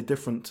like totally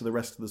different to the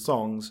rest of the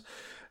songs.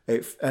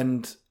 It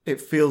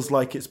feels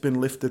like it's been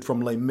lifted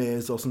from Les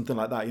Mis or something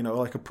like that,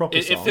 like a proper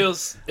song.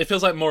 It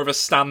feels like more of a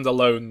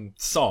standalone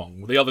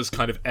song. The others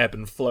kind of ebb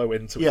and flow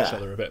into each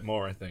other a bit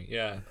more, I think.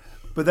 Yeah.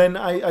 But then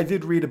I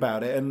did read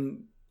about it,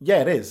 and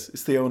yeah, it is.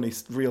 It's the only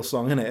real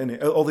song in it,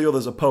 and all the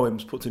others are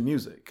poems put to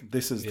music.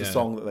 This is the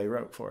song that they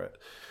wrote for it.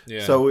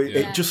 Yeah, so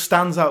it just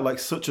stands out like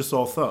such a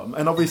sore thumb,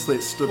 and obviously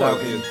it stood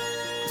out in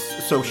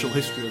social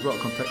history as well,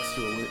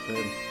 contextual,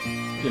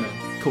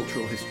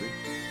 cultural history.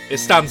 It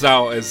stands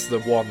out as the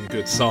one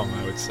good song,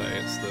 I would say.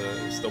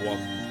 It's the one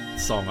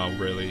song I'll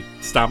really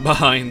stand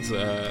behind.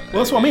 Well,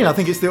 that's what I mean. I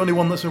think it's the only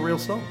one that's a real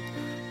song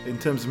in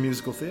terms of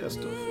musical theatre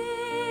stuff.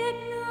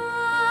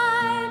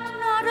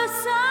 Not a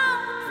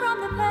sound from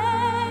the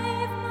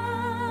pavement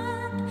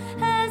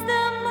as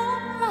the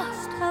moon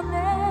lost her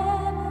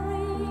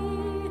memory.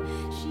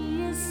 She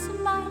is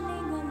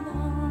smiling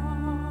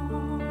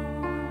alone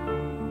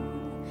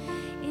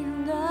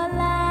in the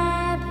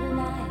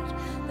lamplight.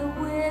 The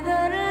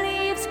withered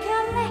leaves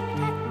collect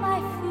at my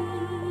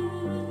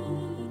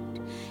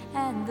feet,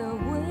 and the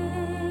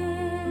wind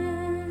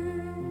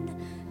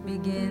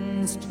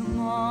begins to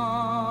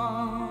mourn.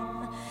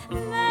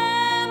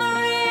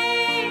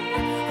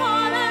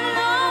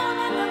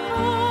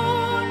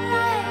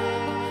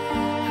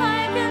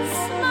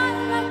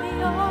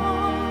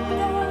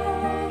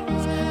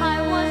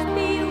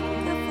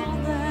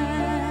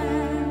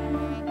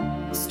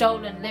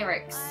 Stolen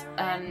lyrics.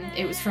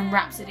 It was from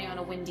Rhapsody on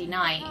a Windy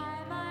Night.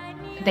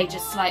 They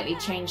just slightly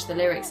changed the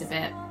lyrics a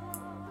bit.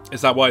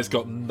 Is that why it's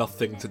got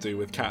nothing to do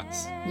with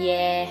cats?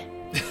 Yeah.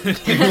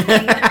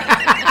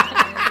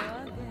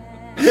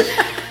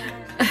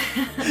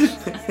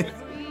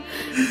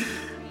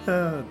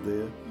 Oh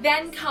dear.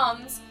 Then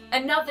comes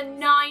another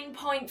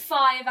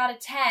 9.5 out of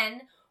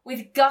 10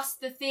 with Gus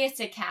the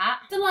Theatre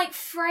Cat. The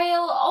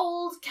frail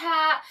old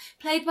cat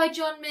played by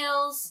John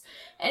Mills,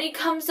 and he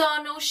comes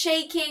on all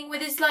shaking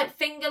with his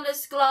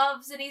fingerless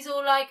gloves, and he's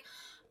all like,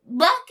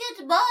 back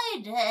at my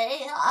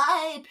day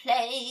I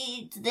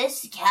played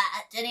this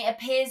cat, and it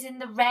appears in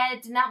the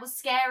red, and that was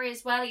scary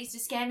as well. It used to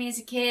scare me as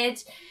a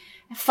kid.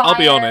 Fire. I'll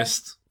be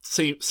honest,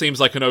 seems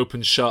like an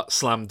open shut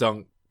slam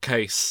dunk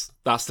case.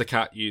 That's the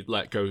cat you'd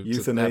let go.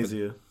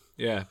 Euthanasia.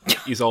 Yeah,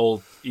 he's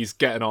old. He's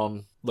getting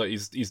on. Look,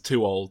 he's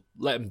too old.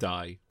 Let him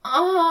die.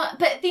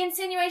 But the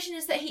insinuation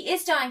is that he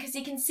is dying because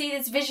he can see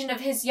this vision of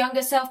his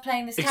younger self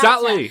playing this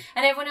exactly. character.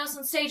 And everyone else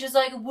on stage is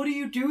like, what are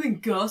you doing,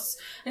 Gus?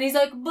 And he's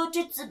like, but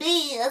it's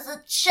me as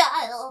a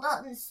child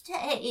on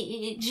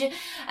stage.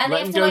 And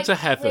let him go to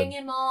heaven. Bring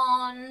him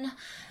on.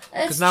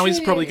 Because now he's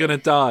probably going to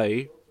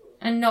die.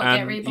 And not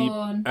get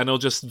reborn. And he'll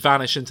just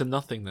vanish into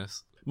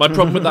nothingness. My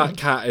problem with that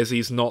cat is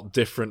he's not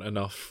different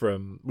enough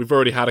from... We've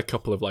already had a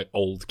couple of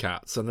old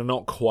cats, and they're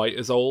not quite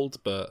as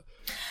old, but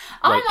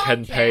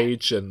Ken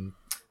Page and...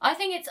 I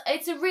think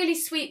it's a really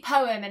sweet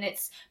poem, and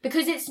it's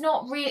because it's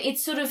not really...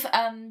 It's sort of...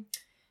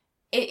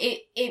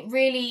 It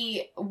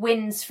really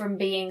wins from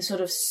being sort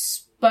of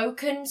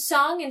spoken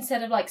sung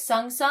instead of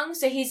sung.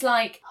 So he's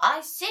like, I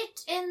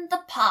sit in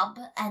the pub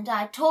and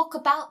I talk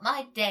about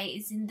my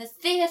days in the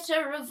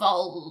theatre of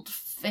old.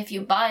 If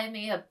you buy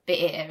me a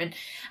beer,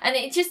 and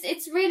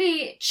it's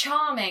really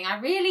charming. I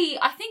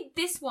think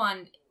this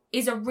one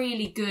is a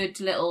really good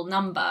little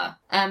number,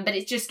 but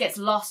it just gets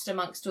lost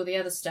amongst all the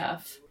other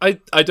stuff. I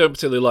don't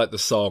particularly like the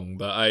song,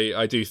 but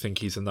I do think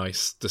he's a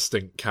nice,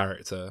 distinct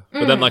character.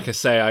 But then, like I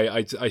say,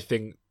 I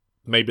think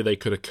maybe they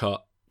could have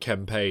cut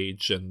Ken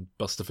Page and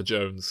Bustopher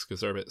Jones because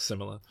they're a bit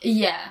similar.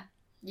 Yeah,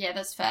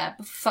 that's fair.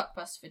 But fuck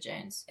Bustopher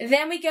Jones.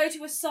 Then we go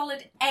to a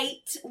solid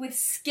 8 with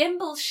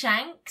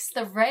Skimbleshanks,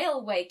 the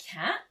railway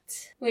cat,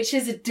 which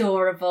is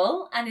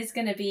adorable and is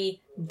going to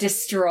be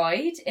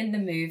destroyed in the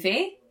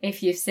movie.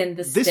 If you've seen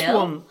the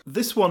still.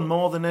 This one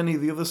more than any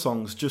of the other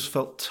songs just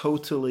felt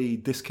totally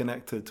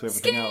disconnected to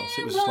everything else.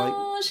 It was just like,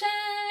 what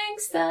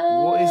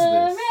is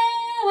this?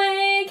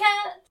 Railway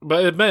cat.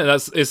 But admit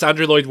it's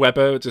Andrew Lloyd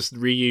Webber just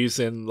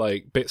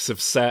reusing bits of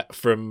set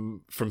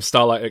from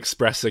Starlight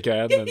Express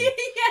again. And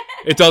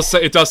it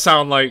does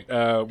sound like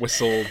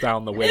Whistle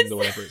Down the Wind or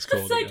whatever it's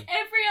called. It's like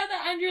every other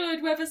Andrew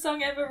Lloyd Webber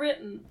song ever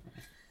written.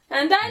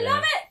 And I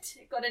love it!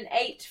 It got an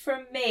 8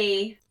 from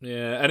me.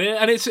 Yeah,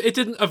 and it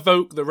didn't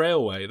evoke the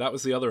railway. That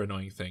was the other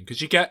annoying thing. Because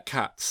you get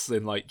cats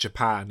in, like,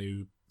 Japan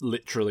who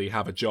literally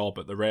have a job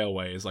at the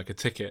railway as, like, a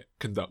ticket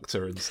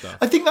conductor and stuff.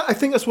 I think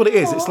that's what it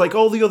is. It's like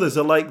all the others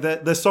are like,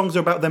 their songs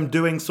are about them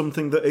doing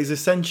something that is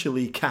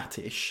essentially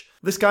cattish.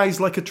 This guy's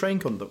like a train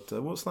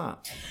conductor. What's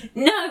that?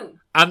 No!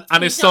 And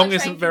his song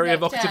isn't very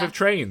evocative of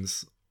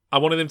trains. I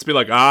wanted him to be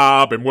like,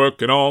 I've been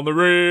working on the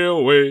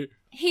railway.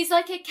 He's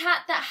like a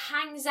cat that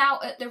hangs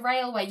out at the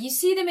railway. You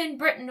see them in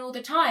Britain all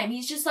the time.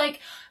 He's just like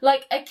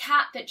a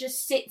cat that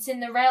just sits in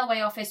the railway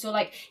office, or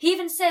like he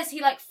even says he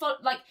like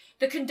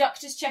the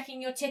conductor's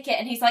checking your ticket,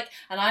 and he's like,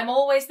 and I'm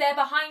always there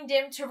behind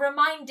him to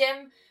remind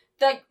him,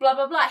 like blah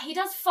blah blah. He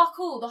does fuck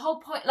all. The whole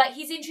point, like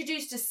he's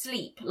introduced to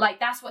sleep. Like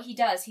that's what he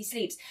does. He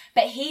sleeps,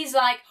 but he's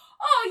like,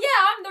 oh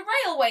yeah, I'm the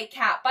railway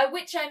cat. By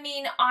which I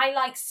mean I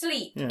like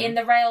sleep in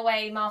the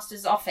railway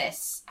master's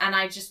office, and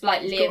I just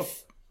like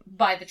live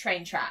by the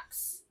train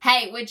tracks.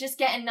 Hey, we're just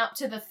getting up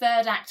to the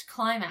third act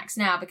climax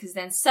now, because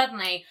then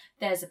suddenly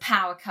there's a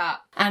power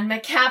cut and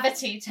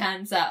McCavity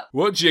turns up.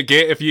 What do you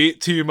get if you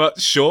eat too much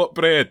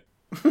shortbread?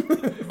 A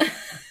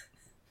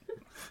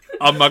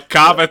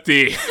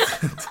McCavity.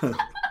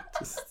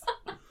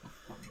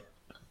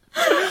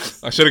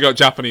 I should have got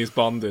Japanese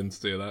Bond in to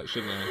do that,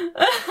 shouldn't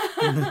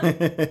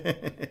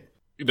I?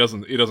 He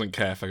doesn't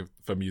care for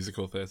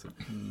musical theatre.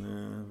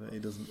 No, he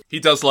doesn't. He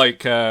does like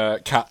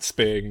cats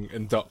being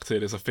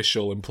inducted as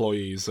official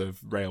employees of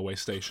railway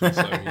stations,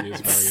 so he is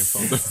very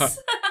fond of that.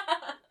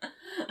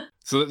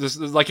 So there's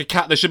like a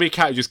cat. There should be a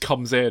cat who just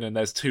comes in, and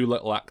there's two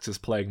little actors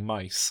playing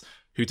mice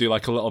who do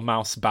like a little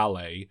mouse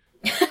ballet,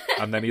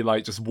 and then he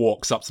like just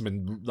walks up to them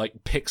and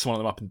like picks one of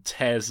them up and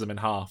tears them in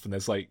half, and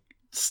there's like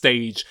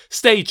stage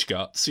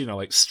guts, you know,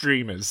 like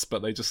streamers,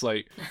 but they just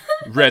like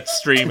red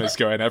streamers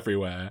going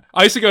everywhere.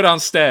 I used to go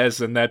downstairs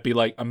and there'd be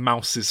like a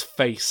mouse's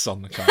face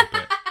on the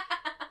carpet.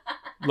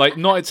 Like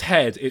not its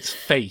head, its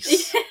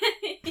face.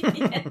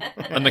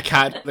 And the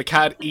cat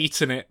had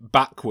eaten it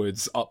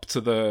backwards up to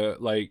the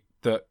like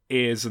the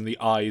ears and the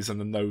eyes and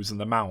the nose and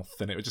the mouth,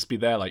 and it would just be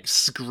there like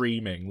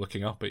screaming,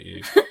 looking up at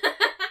you.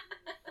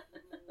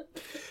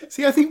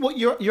 See, I think what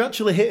you're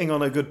actually hitting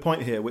on a good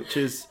point here, which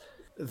is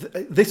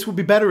this would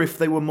be better if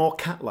they were more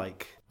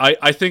cat-like.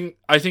 I think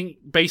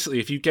basically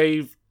if you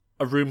gave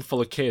a room full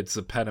of kids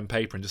a pen and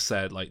paper and just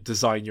said like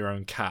design your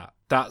own cat,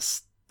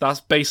 that's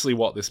basically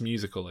what this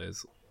musical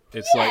is.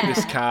 It's like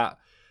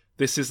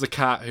this is the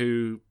cat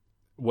who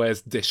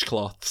wears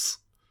dishcloths.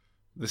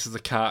 This is the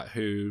cat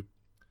who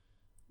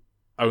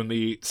only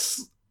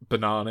eats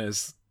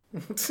bananas.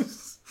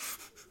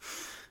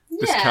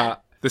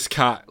 This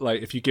cat,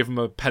 like if you give him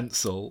a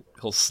pencil,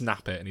 he'll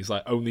snap it, and he's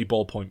like only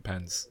ballpoint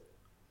pens.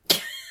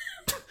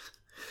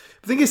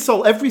 The thing is,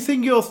 Sol,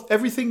 everything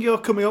you're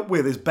coming up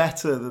with is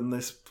better than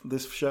this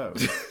show.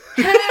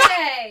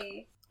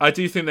 Hey! I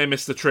do think they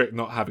missed the trick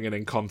not having an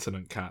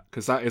incontinent cat,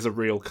 because that is a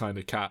real kind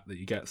of cat that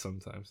you get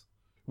sometimes.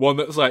 One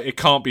that's like, it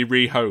can't be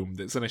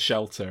rehomed, it's in a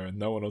shelter and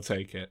no one will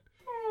take it.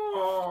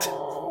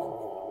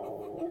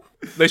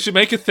 They should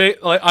make a thing,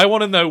 like, I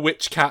want to know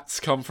which cats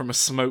come from a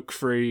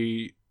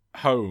smoke-free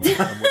home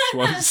and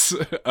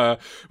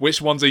which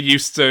ones are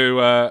used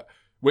to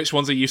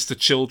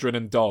children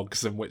and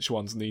dogs, and which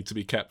ones need to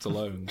be kept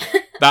alone.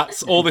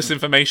 That's all this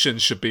information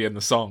should be in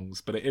the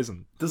songs, but it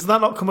isn't. Does that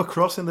not come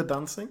across in the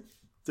dancing?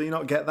 Do you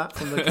not get that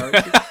from the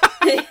characters?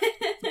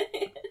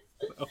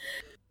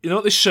 You know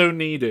what this show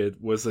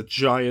needed was a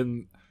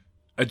giant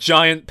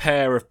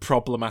pair of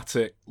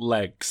problematic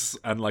legs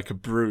and like a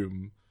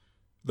broom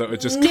that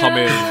would just come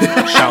in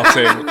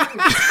shouting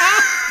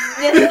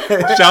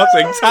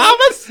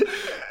Thomas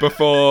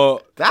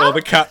before all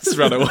the cats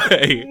run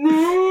away.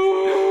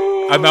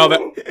 And now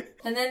that,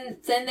 and then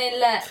they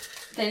let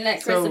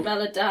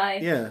Grisabella die.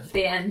 Yeah,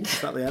 the end. Is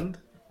that the end?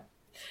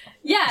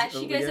 Yeah,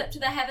 she goes up to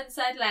the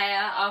Heavenside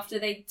layer after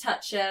they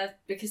touch her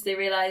because they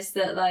realise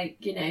that, like,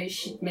 you know,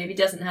 she maybe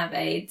doesn't have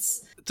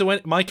AIDS.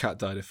 My cat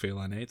died of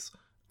feline AIDS.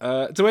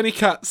 Do any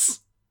cats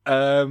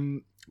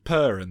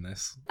purr in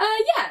this?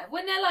 Yeah,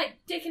 when they're like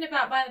dicking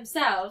about by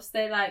themselves,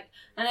 they like,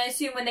 and I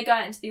assume when they go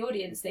out into the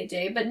audience they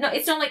do, but no,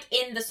 it's not like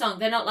in the song.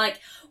 They're not like,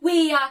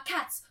 we are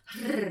cats,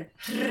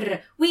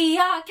 we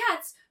are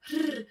cats.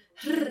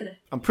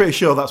 I'm pretty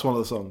sure that's one of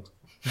the songs.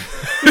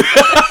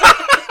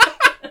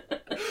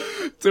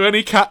 Do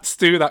any cats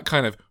do that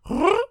kind of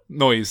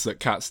noise that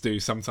cats do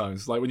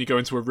sometimes, like when you go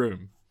into a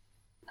room?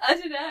 I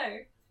don't know.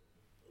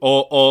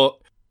 Or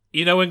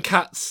you know when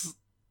cats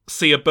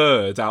see a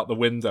bird out the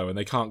window and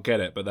they can't get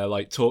it, but they're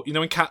like talk. You know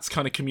when cats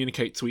kind of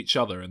communicate to each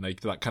other and they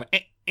do that kind of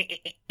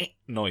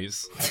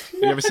noise.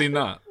 Have you ever seen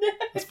that?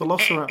 It's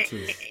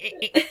velociraptors.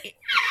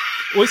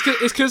 Well,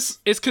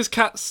 it's because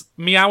cats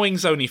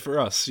meowing's only for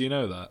us. You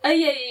know that. Oh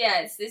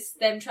yeah. It's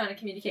them trying to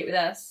communicate with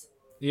us.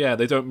 Yeah,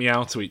 they don't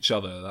meow to each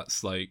other.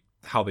 That's like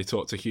how they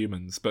talk to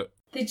humans, but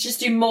they just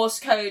do Morse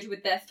code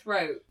with their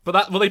throat.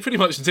 But they pretty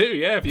much do.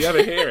 Yeah, if you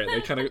ever hear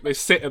it, they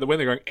sit at the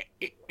window going.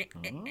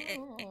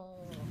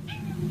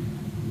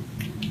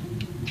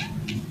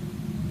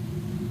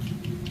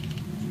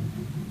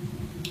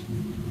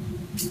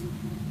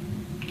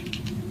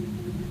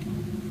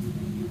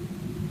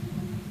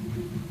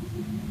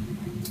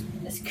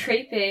 It's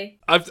creepy.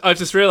 I've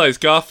just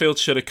realised Garfield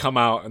should have come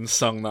out and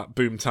sung that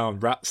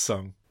Boomtown Rats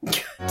song. Tell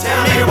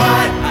me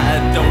why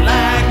I don't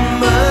like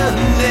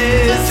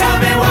Mondays. Tell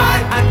me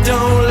why I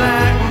don't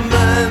like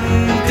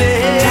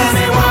Mondays. Tell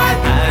me why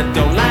I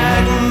don't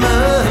like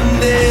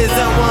Mondays.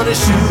 I wanna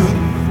shoot.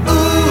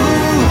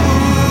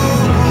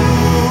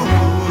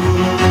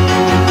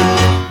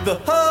 Ooh, the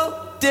whole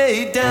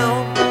day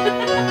down.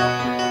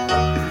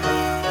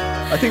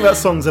 I think that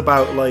song's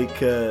about like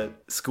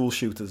school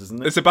shooters,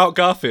 isn't it? It's about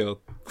Garfield.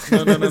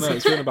 No.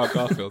 It's really about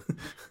Garfield.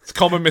 It's a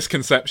common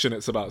misconception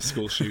it's about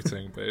school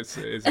shooting, but it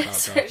is about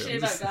It's Garfield. actually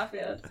about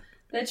Garfield.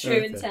 The true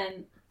Okay.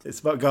 intent. It's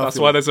about Garfield. That's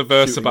why there's a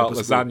verse shooting about up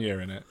a school.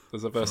 lasagna in it.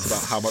 There's a verse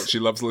about how much she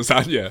loves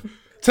lasagna.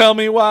 Tell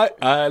me why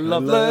I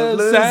love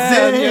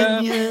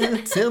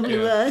lasagna. Tell me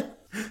why.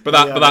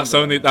 But that's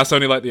only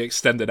like the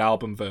extended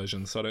album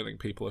version, so I don't think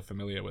people are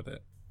familiar with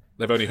it.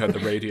 They've only heard the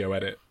radio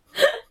edit.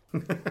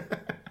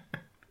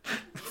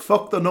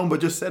 Fuck the number,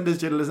 just send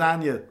us your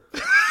lasagna.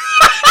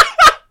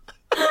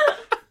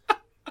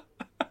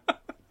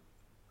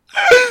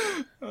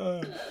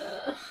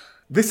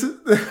 This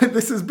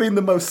has been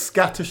the most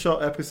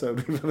scattershot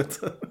episode we've ever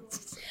done.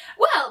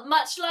 Well,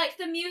 much like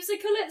the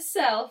musical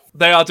itself.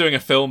 They are doing a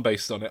film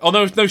based on it. Oh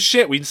no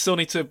shit, we still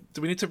need to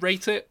do we need to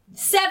rate it?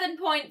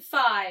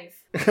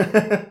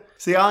 7.5.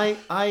 See, I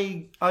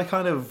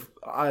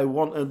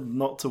wanted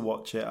not to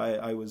watch it.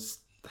 I was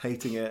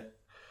hating it.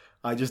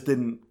 I just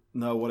didn't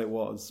know what it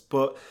was.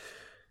 But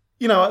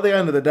you know, at the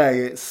end of the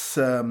day, it's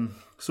some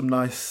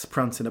nice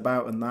prancing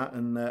about and that.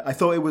 And I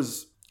thought it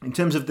was, in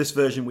terms of this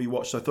version we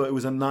watched, I thought it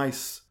was a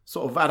nice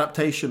sort of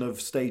adaptation of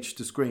stage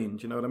to screen.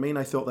 Do you know what I mean?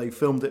 I thought they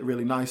filmed it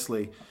really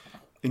nicely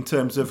in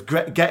terms of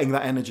getting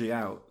that energy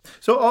out.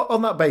 So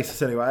on that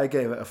basis, anyway, I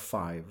gave it a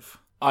 5.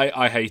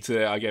 I hated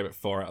it. I gave it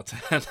 4 out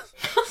of 10.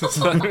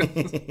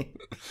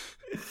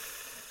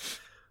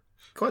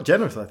 Quite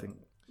generous, I think.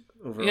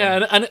 Overall.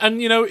 Yeah, and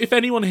you know, if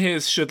anyone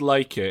here should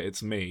like it,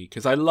 it's me,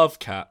 because I love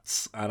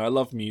Cats and I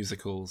love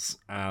musicals,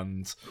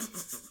 and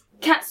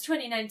Cats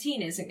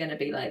 2019 isn't going to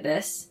be like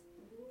this.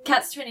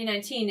 Cats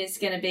 2019 is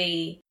going to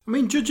be... I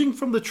mean, judging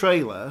from the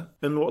trailer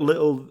and what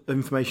little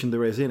information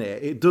there is in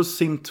it, it does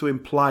seem to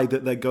imply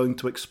that they're going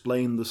to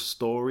explain the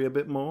story a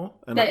bit more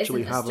and That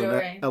actually isn't have the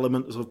story.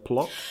 elements of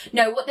plot.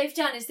 No, what they've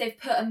done is they've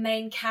put a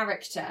main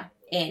character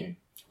in,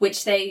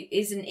 which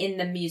isn't in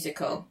the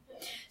musical.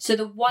 So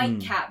the white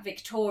cat,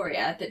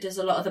 Victoria, that does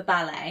a lot of the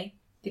ballet,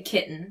 the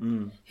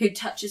kitten, who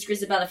touches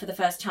Grisabella for the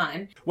first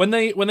time. when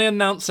they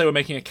announced they were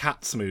making a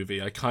Cats movie,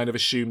 I kind of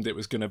assumed it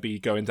was going to be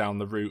going down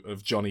the route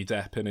of Johnny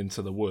Depp in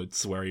Into the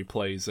Woods, where he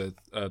plays a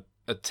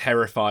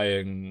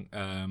terrifying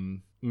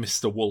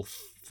Mr. Wolf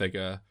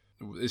figure.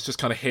 It's just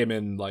kind of him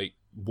in like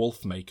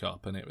wolf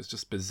makeup, and it was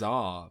just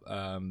bizarre.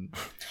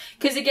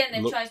 Because again,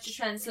 they've tried to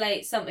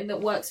translate something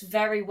that works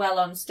very well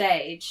on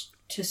stage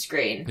to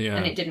screen,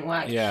 and it didn't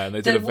work. Yeah, and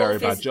they did a very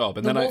bad job.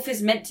 And the then wolf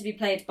is meant to be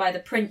played by the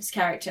Prince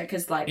character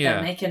because, like,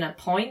 they're making a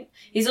point.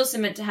 He's also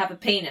meant to have a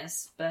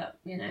penis, but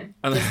you know.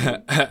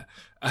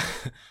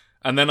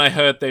 And then I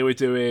heard they were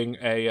doing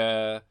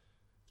a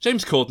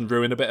James Corden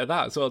ruined a bit of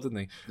that as well, didn't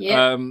he?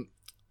 Yeah.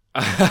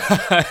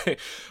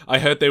 I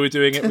heard they were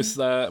doing it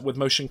with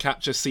motion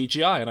capture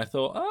CGI, and I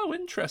thought, oh,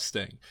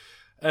 interesting.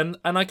 And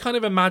I kind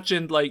of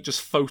imagined like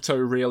just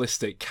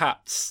photorealistic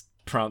cats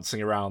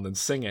prancing around and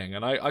singing,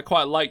 and I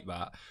quite like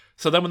that.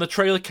 So then when the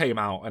trailer came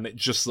out and it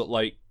just looked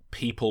like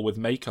people with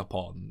makeup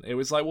on, it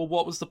was like, well,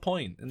 what was the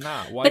point in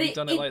that? Why have you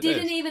done it like this?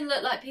 It didn't even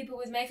look like people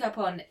with makeup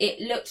on.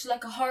 It looked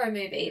like a horror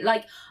movie.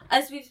 Like,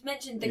 as we've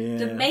mentioned,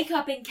 the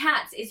makeup in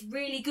Cats is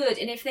really good,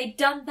 and if they'd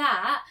done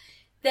that,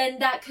 then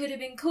that could have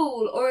been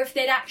cool. Or if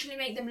they'd actually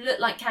make them look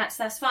like cats,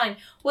 that's fine.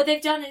 What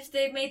they've done is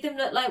they've made them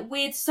look like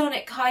weird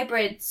Sonic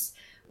hybrids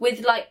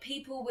with like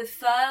people with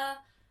fur,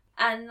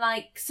 and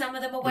like some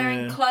of them are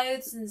wearing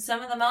clothes and some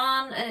of them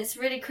aren't, and it's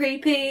really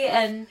creepy.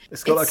 And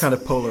it's got that kind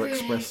of Polar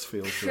Express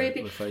feel to it,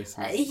 the faces.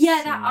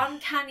 That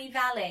uncanny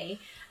valley.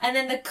 And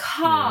then the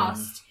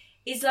cast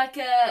is like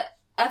a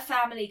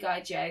Family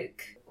Guy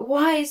joke.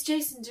 Why is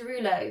Jason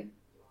Derulo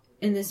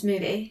in this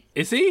movie?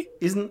 Is he?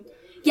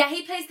 Yeah,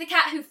 he plays the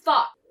cat who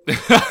fucked.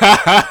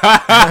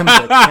 I'm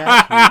the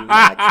cat who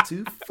likes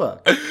to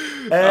fuck. Is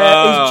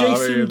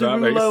Jason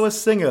Derulo a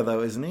singer,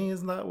 though, isn't he?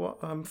 Isn't that what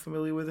I'm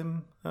familiar with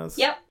him as?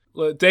 Yep.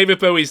 Well, David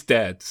Bowie's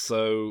dead,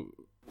 so...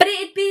 But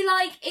it'd be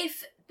like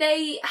if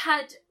they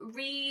had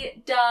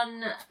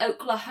redone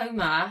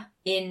Oklahoma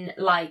in,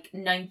 like,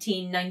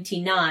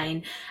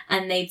 1999,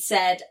 and they'd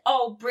said,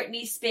 oh,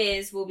 Britney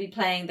Spears will be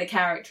playing the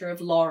character of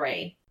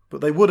Laurie.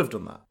 But they would have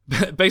done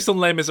that. Based on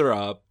Les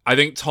Miserables, I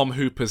think Tom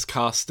Hooper's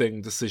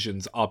casting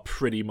decisions are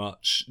pretty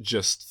much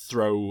just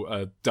throw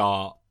a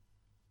dart,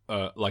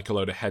 like a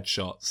load of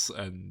headshots,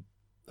 and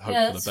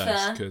hope for the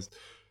best. Because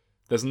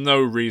there's no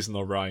reason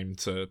or rhyme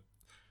to...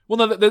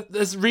 Well, no,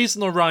 there's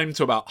reason or rhyme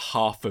to about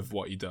half of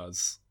what he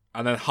does.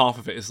 And then half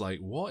of it is like,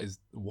 why?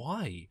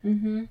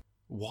 Mm-hmm.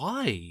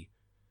 Why?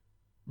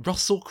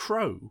 Russell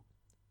Crowe?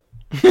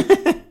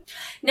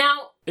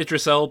 Now...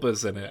 Idris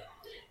Elba's in it.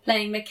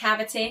 Playing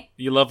McCavity.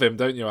 You love him,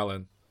 don't you,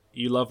 Alan?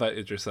 You love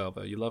Idris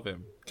Elba. You love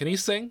him. Can he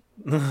sing?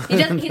 He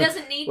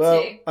doesn't need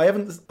well,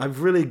 to.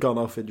 I've really gone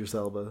off Idris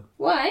Elba.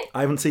 Why?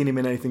 I haven't seen him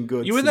in anything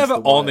good. You were since never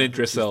The Wire, on Idris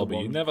which is the Elba. You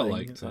one never thing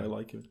liked him. I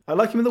like him. I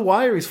like him in The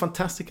Wire. He's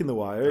fantastic in The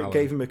Wire. It like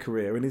gave him a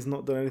career, and he's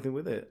not done anything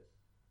with it.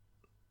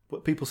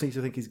 But people seem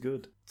to think he's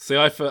good. See,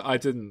 I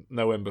didn't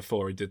know him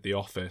before he did The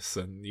Office,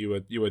 and you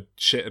were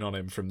shitting on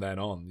him from then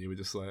on. You were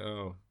just like,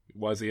 oh,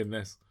 why is he in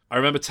this? I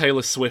remember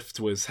Taylor Swift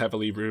was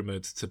heavily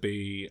rumoured to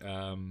be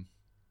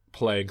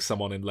playing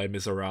someone in Les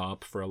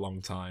Miserables for a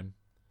long time.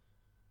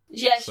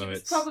 Yeah, So she was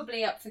it's-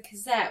 probably up for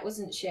Cosette,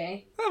 wasn't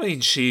she? I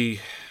mean, she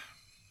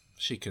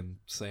can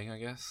sing, I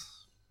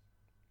guess.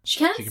 She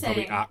can She can sing.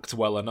 probably act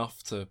well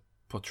enough to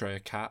portray a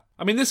cat.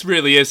 I mean, this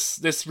really is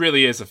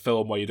a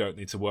film where you don't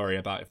need to worry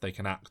about if they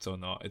can act or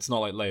not. It's not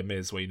like Les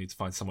Mis where you need to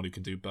find someone who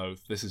can do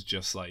both. This is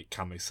just like,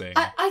 can they sing?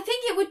 I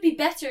think it would be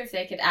better if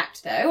they could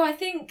act, though. I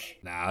think.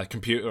 Nah, the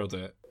computer will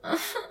do it.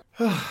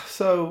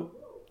 So,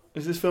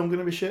 is this film going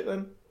to be shit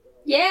then?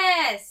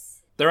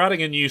 Yes! They're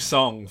adding a new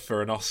song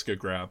for an Oscar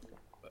grab,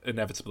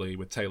 inevitably,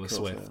 with Taylor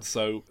Swift.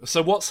 So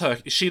what's her?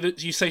 Is she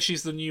you say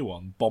she's the new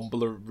one,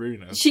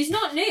 Bombalurina? She's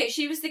not new.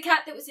 She was the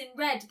cat that was in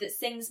Red that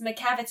sings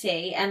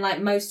McCavity and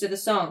like most of the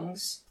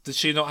songs. Did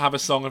she not have a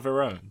song of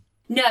her own?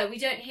 No, we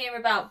don't hear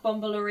about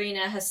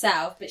Bombalurina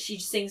herself, but she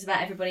just sings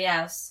about everybody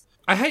else.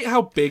 I hate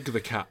how big the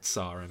cats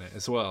are in it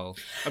as well.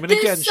 I mean, The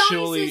again, sizes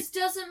surely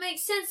doesn't make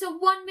sense. So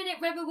 1 minute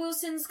Rebel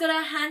Wilson's got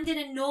her hand in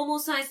a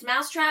normal-sized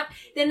mousetrap,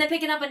 then they're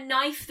picking up a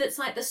knife that's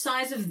like the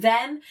size of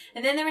them,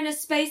 and then they're in a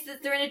space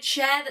that they're in a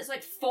chair that's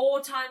like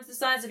 4 times the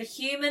size of a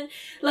human.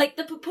 Like,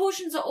 the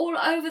proportions are all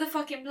over the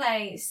fucking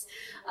place.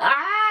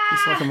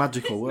 It's like a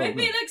magical This world.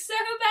 movie isn't it? looks so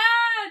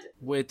bad.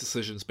 weird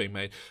decisions being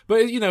made.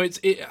 But, you know,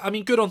 I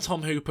mean, good on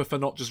Tom Hooper for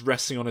not just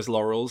resting on his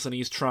laurels, and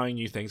he's trying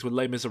new things. With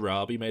Les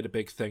Miserables, he made a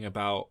big thing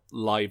about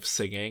live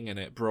singing, and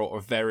it brought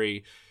a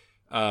very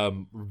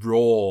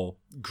raw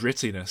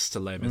grittiness to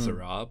Les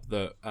Miserables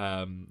that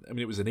I mean,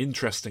 it was an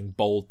interesting,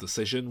 bold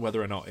decision.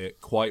 Whether or not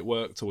it quite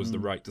worked or was the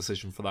right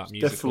decision for that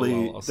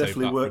musical, I'll save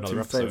definitely that for worked another in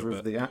episode, favour but-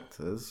 of the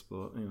actors,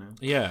 but you know,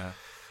 yeah.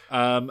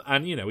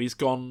 And you know, he's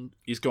gone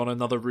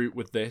another route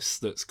with this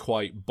that's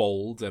quite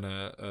bold and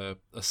a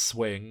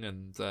swing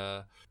and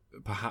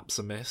perhaps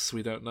a miss.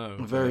 We don't know.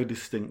 a very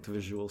distinct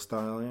visual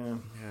style. Yeah.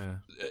 Yeah.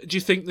 Do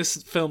you think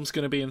this film's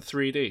going to be in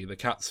 3D, the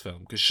Cats film?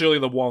 Because surely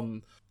the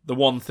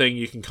one thing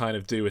you can kind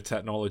of do with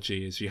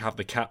technology is you have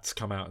the cats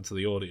come out into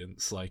the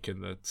audience, like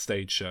in the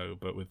stage show,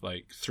 but with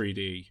like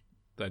 3D,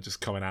 they're just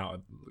coming out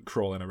and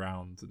crawling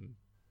around, and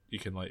you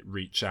can like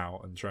reach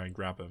out and try and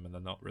grab them, and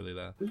they're not really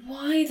there.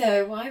 Why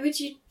though? Why would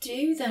you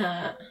do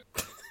that?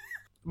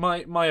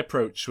 My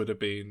approach would have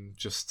been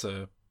just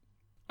to.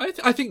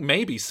 I think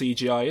maybe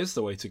CGI is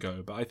the way to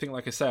go, but I think,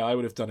 like I say, I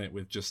would have done it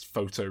with just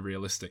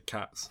photorealistic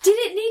cats. Did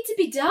it need to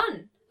be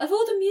done? Of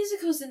all the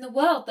musicals in the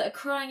world that are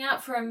crying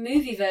out for a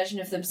movie version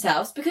of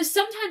themselves, because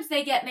sometimes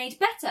they get made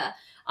better.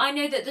 I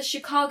know that the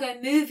Chicago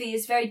movie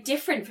is very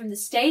different from the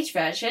stage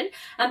version,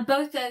 and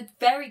both are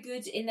very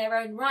good in their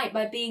own right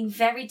by being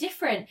very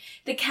different.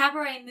 The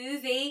Cabaret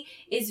movie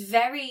is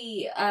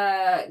very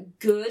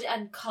good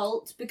and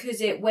cult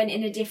because it went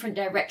in a different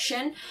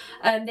direction.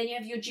 Then you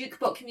have your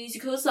jukebox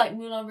musicals like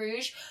Moulin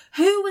Rouge.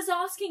 Who was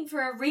asking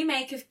for a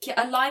remake of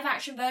a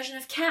live-action version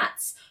of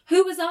Cats?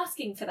 Who was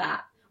asking for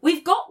that?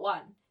 We've got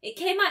one. It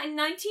came out in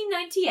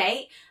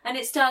 1998, and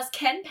it stars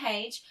Ken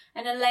Page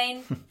and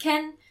Elaine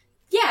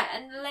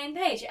Elaine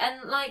Page,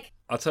 and like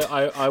I'll tell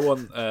you, I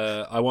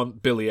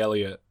want Billy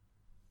Elliot.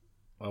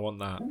 I want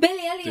that. Billy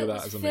Do Elliot that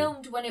was as a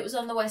filmed when it was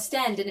on the West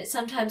End, and it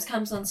sometimes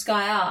comes on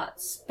Sky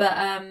Arts. But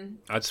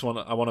I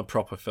want a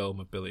proper film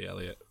of Billy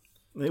Elliot.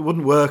 It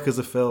wouldn't work as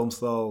a film,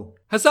 Sol.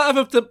 Has that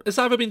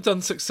ever been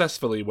done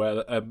successfully? Where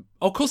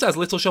of course it has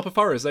Little Shop of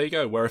Horrors. There you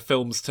go, where a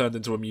film's turned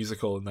into a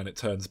musical and then it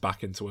turns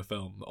back into a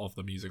film of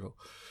the musical.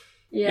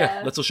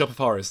 yeah. Little Shop of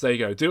Horrors. There you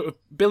go. Do it with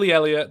Billy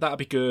Elliot. That'd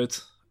be good.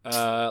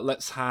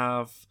 Let's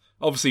have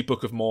obviously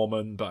Book of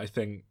Mormon, but I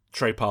think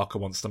Trey Parker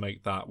wants to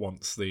make that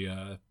once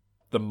the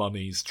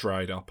money's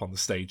dried up on the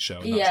stage show.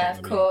 And that's Yeah, not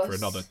of gonna be course. for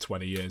another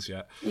 20 years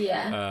yet.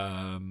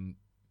 Yeah.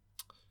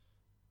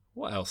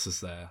 What else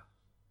is there?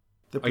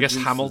 The I guess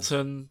producers.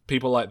 Hamilton,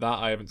 people like that.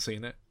 I haven't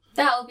seen it.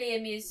 That'll be a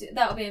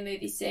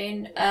movie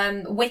soon.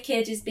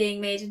 Wicked is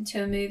being made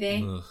into a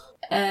movie.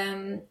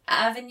 Ugh.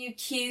 Avenue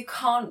Q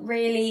can't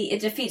really. It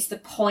defeats the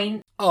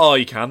point. Oh,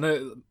 you can.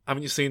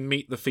 Haven't you seen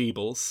Meet the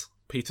Feebles?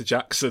 Peter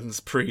Jackson's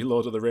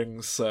pre-Lord of the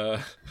Rings. No.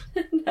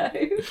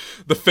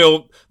 The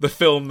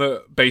film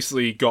that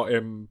basically got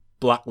him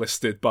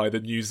blacklisted by the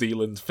New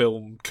Zealand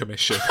Film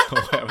Commission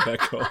or whatever they're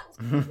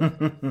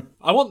called.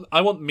 I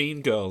want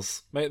Mean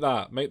Girls. Make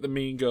the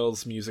Mean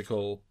Girls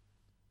musical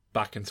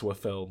back into a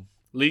film.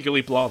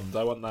 Legally Blonde.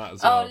 I want that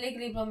as well. Oh,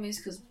 Legally Blonde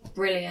musical's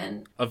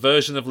brilliant. A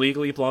version of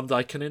Legally Blonde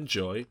I can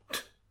enjoy.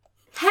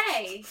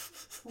 Hey,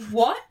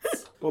 what?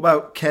 What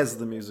about Kes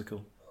the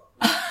musical?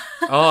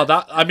 Oh,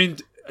 that. I mean,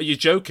 are you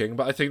joking?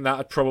 But I think that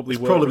had probably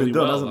It's worked probably really been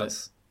done, well. hasn't it?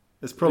 That's-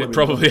 It's probably It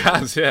probably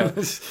has, yeah.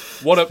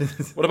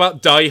 What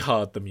about Die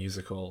Hard the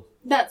musical?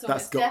 That's That's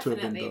almost got to have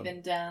been definitely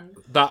been done.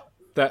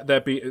 That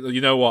there be,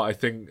 you know what? I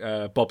think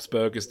Bob's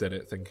Burgers did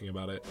it. Thinking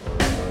about it,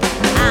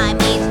 I'm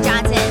Agent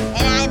Johnson,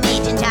 and I'm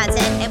Agent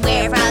Johnson, and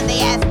we're from the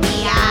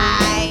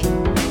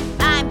FBI.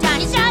 I'm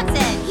Johnny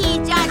Johnson,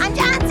 he's John, I'm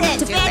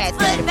Johnson, two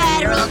Bedford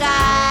federal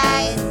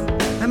guys.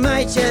 I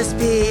might just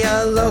be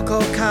a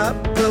local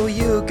cop, but will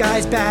you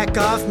guys back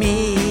off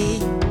me?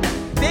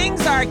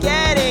 Things are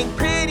getting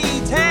pretty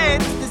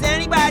tense. Does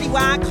anybody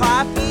want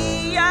coffee?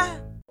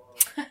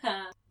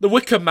 The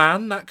Wicker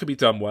Man, that could be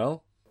done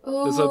well.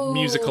 Ooh. There's a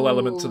musical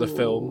element to the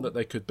film that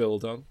they could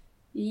build on.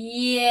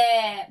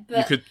 Yeah,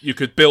 but You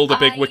could build a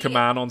big Wicker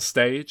Man on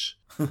stage.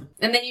 and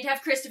then you'd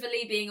have Christopher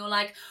Lee being all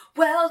like,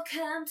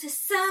 "Welcome to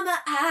Summer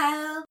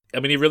Isle." I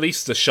mean, he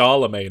released a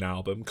Charlemagne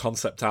album,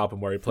 concept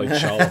album, where he played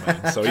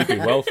Charlemagne, so he'd do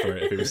well for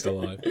it if he was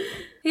still alive.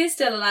 He's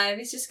still alive.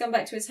 He's just gone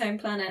back to his home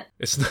planet.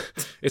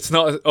 It's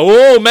not.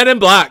 Oh, Men in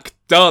Black,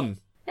 done.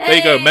 There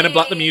you go, Men in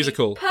Black the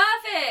musical.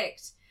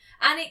 Perfect.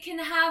 And it can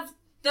have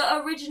the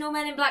original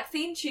Men in Black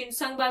theme tune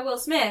sung by Will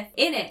Smith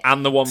in it.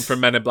 And the one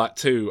from Men in Black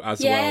 2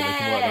 as well. They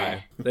can work Yeah. that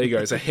in. There you go.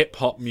 It's a hip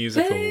hop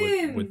musical.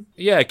 Boom.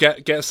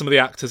 Get some of the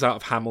actors out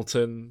of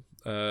Hamilton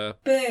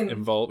Boom.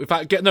 involved. In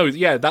fact,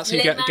 that's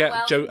who get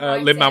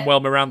Lin-Manuel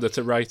Miranda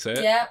to write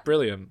it. Yeah.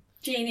 Brilliant.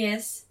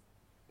 Genius.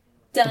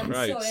 Done.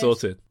 Right,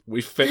 sorted.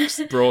 We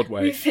fixed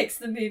Broadway. We fixed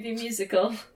the movie musical.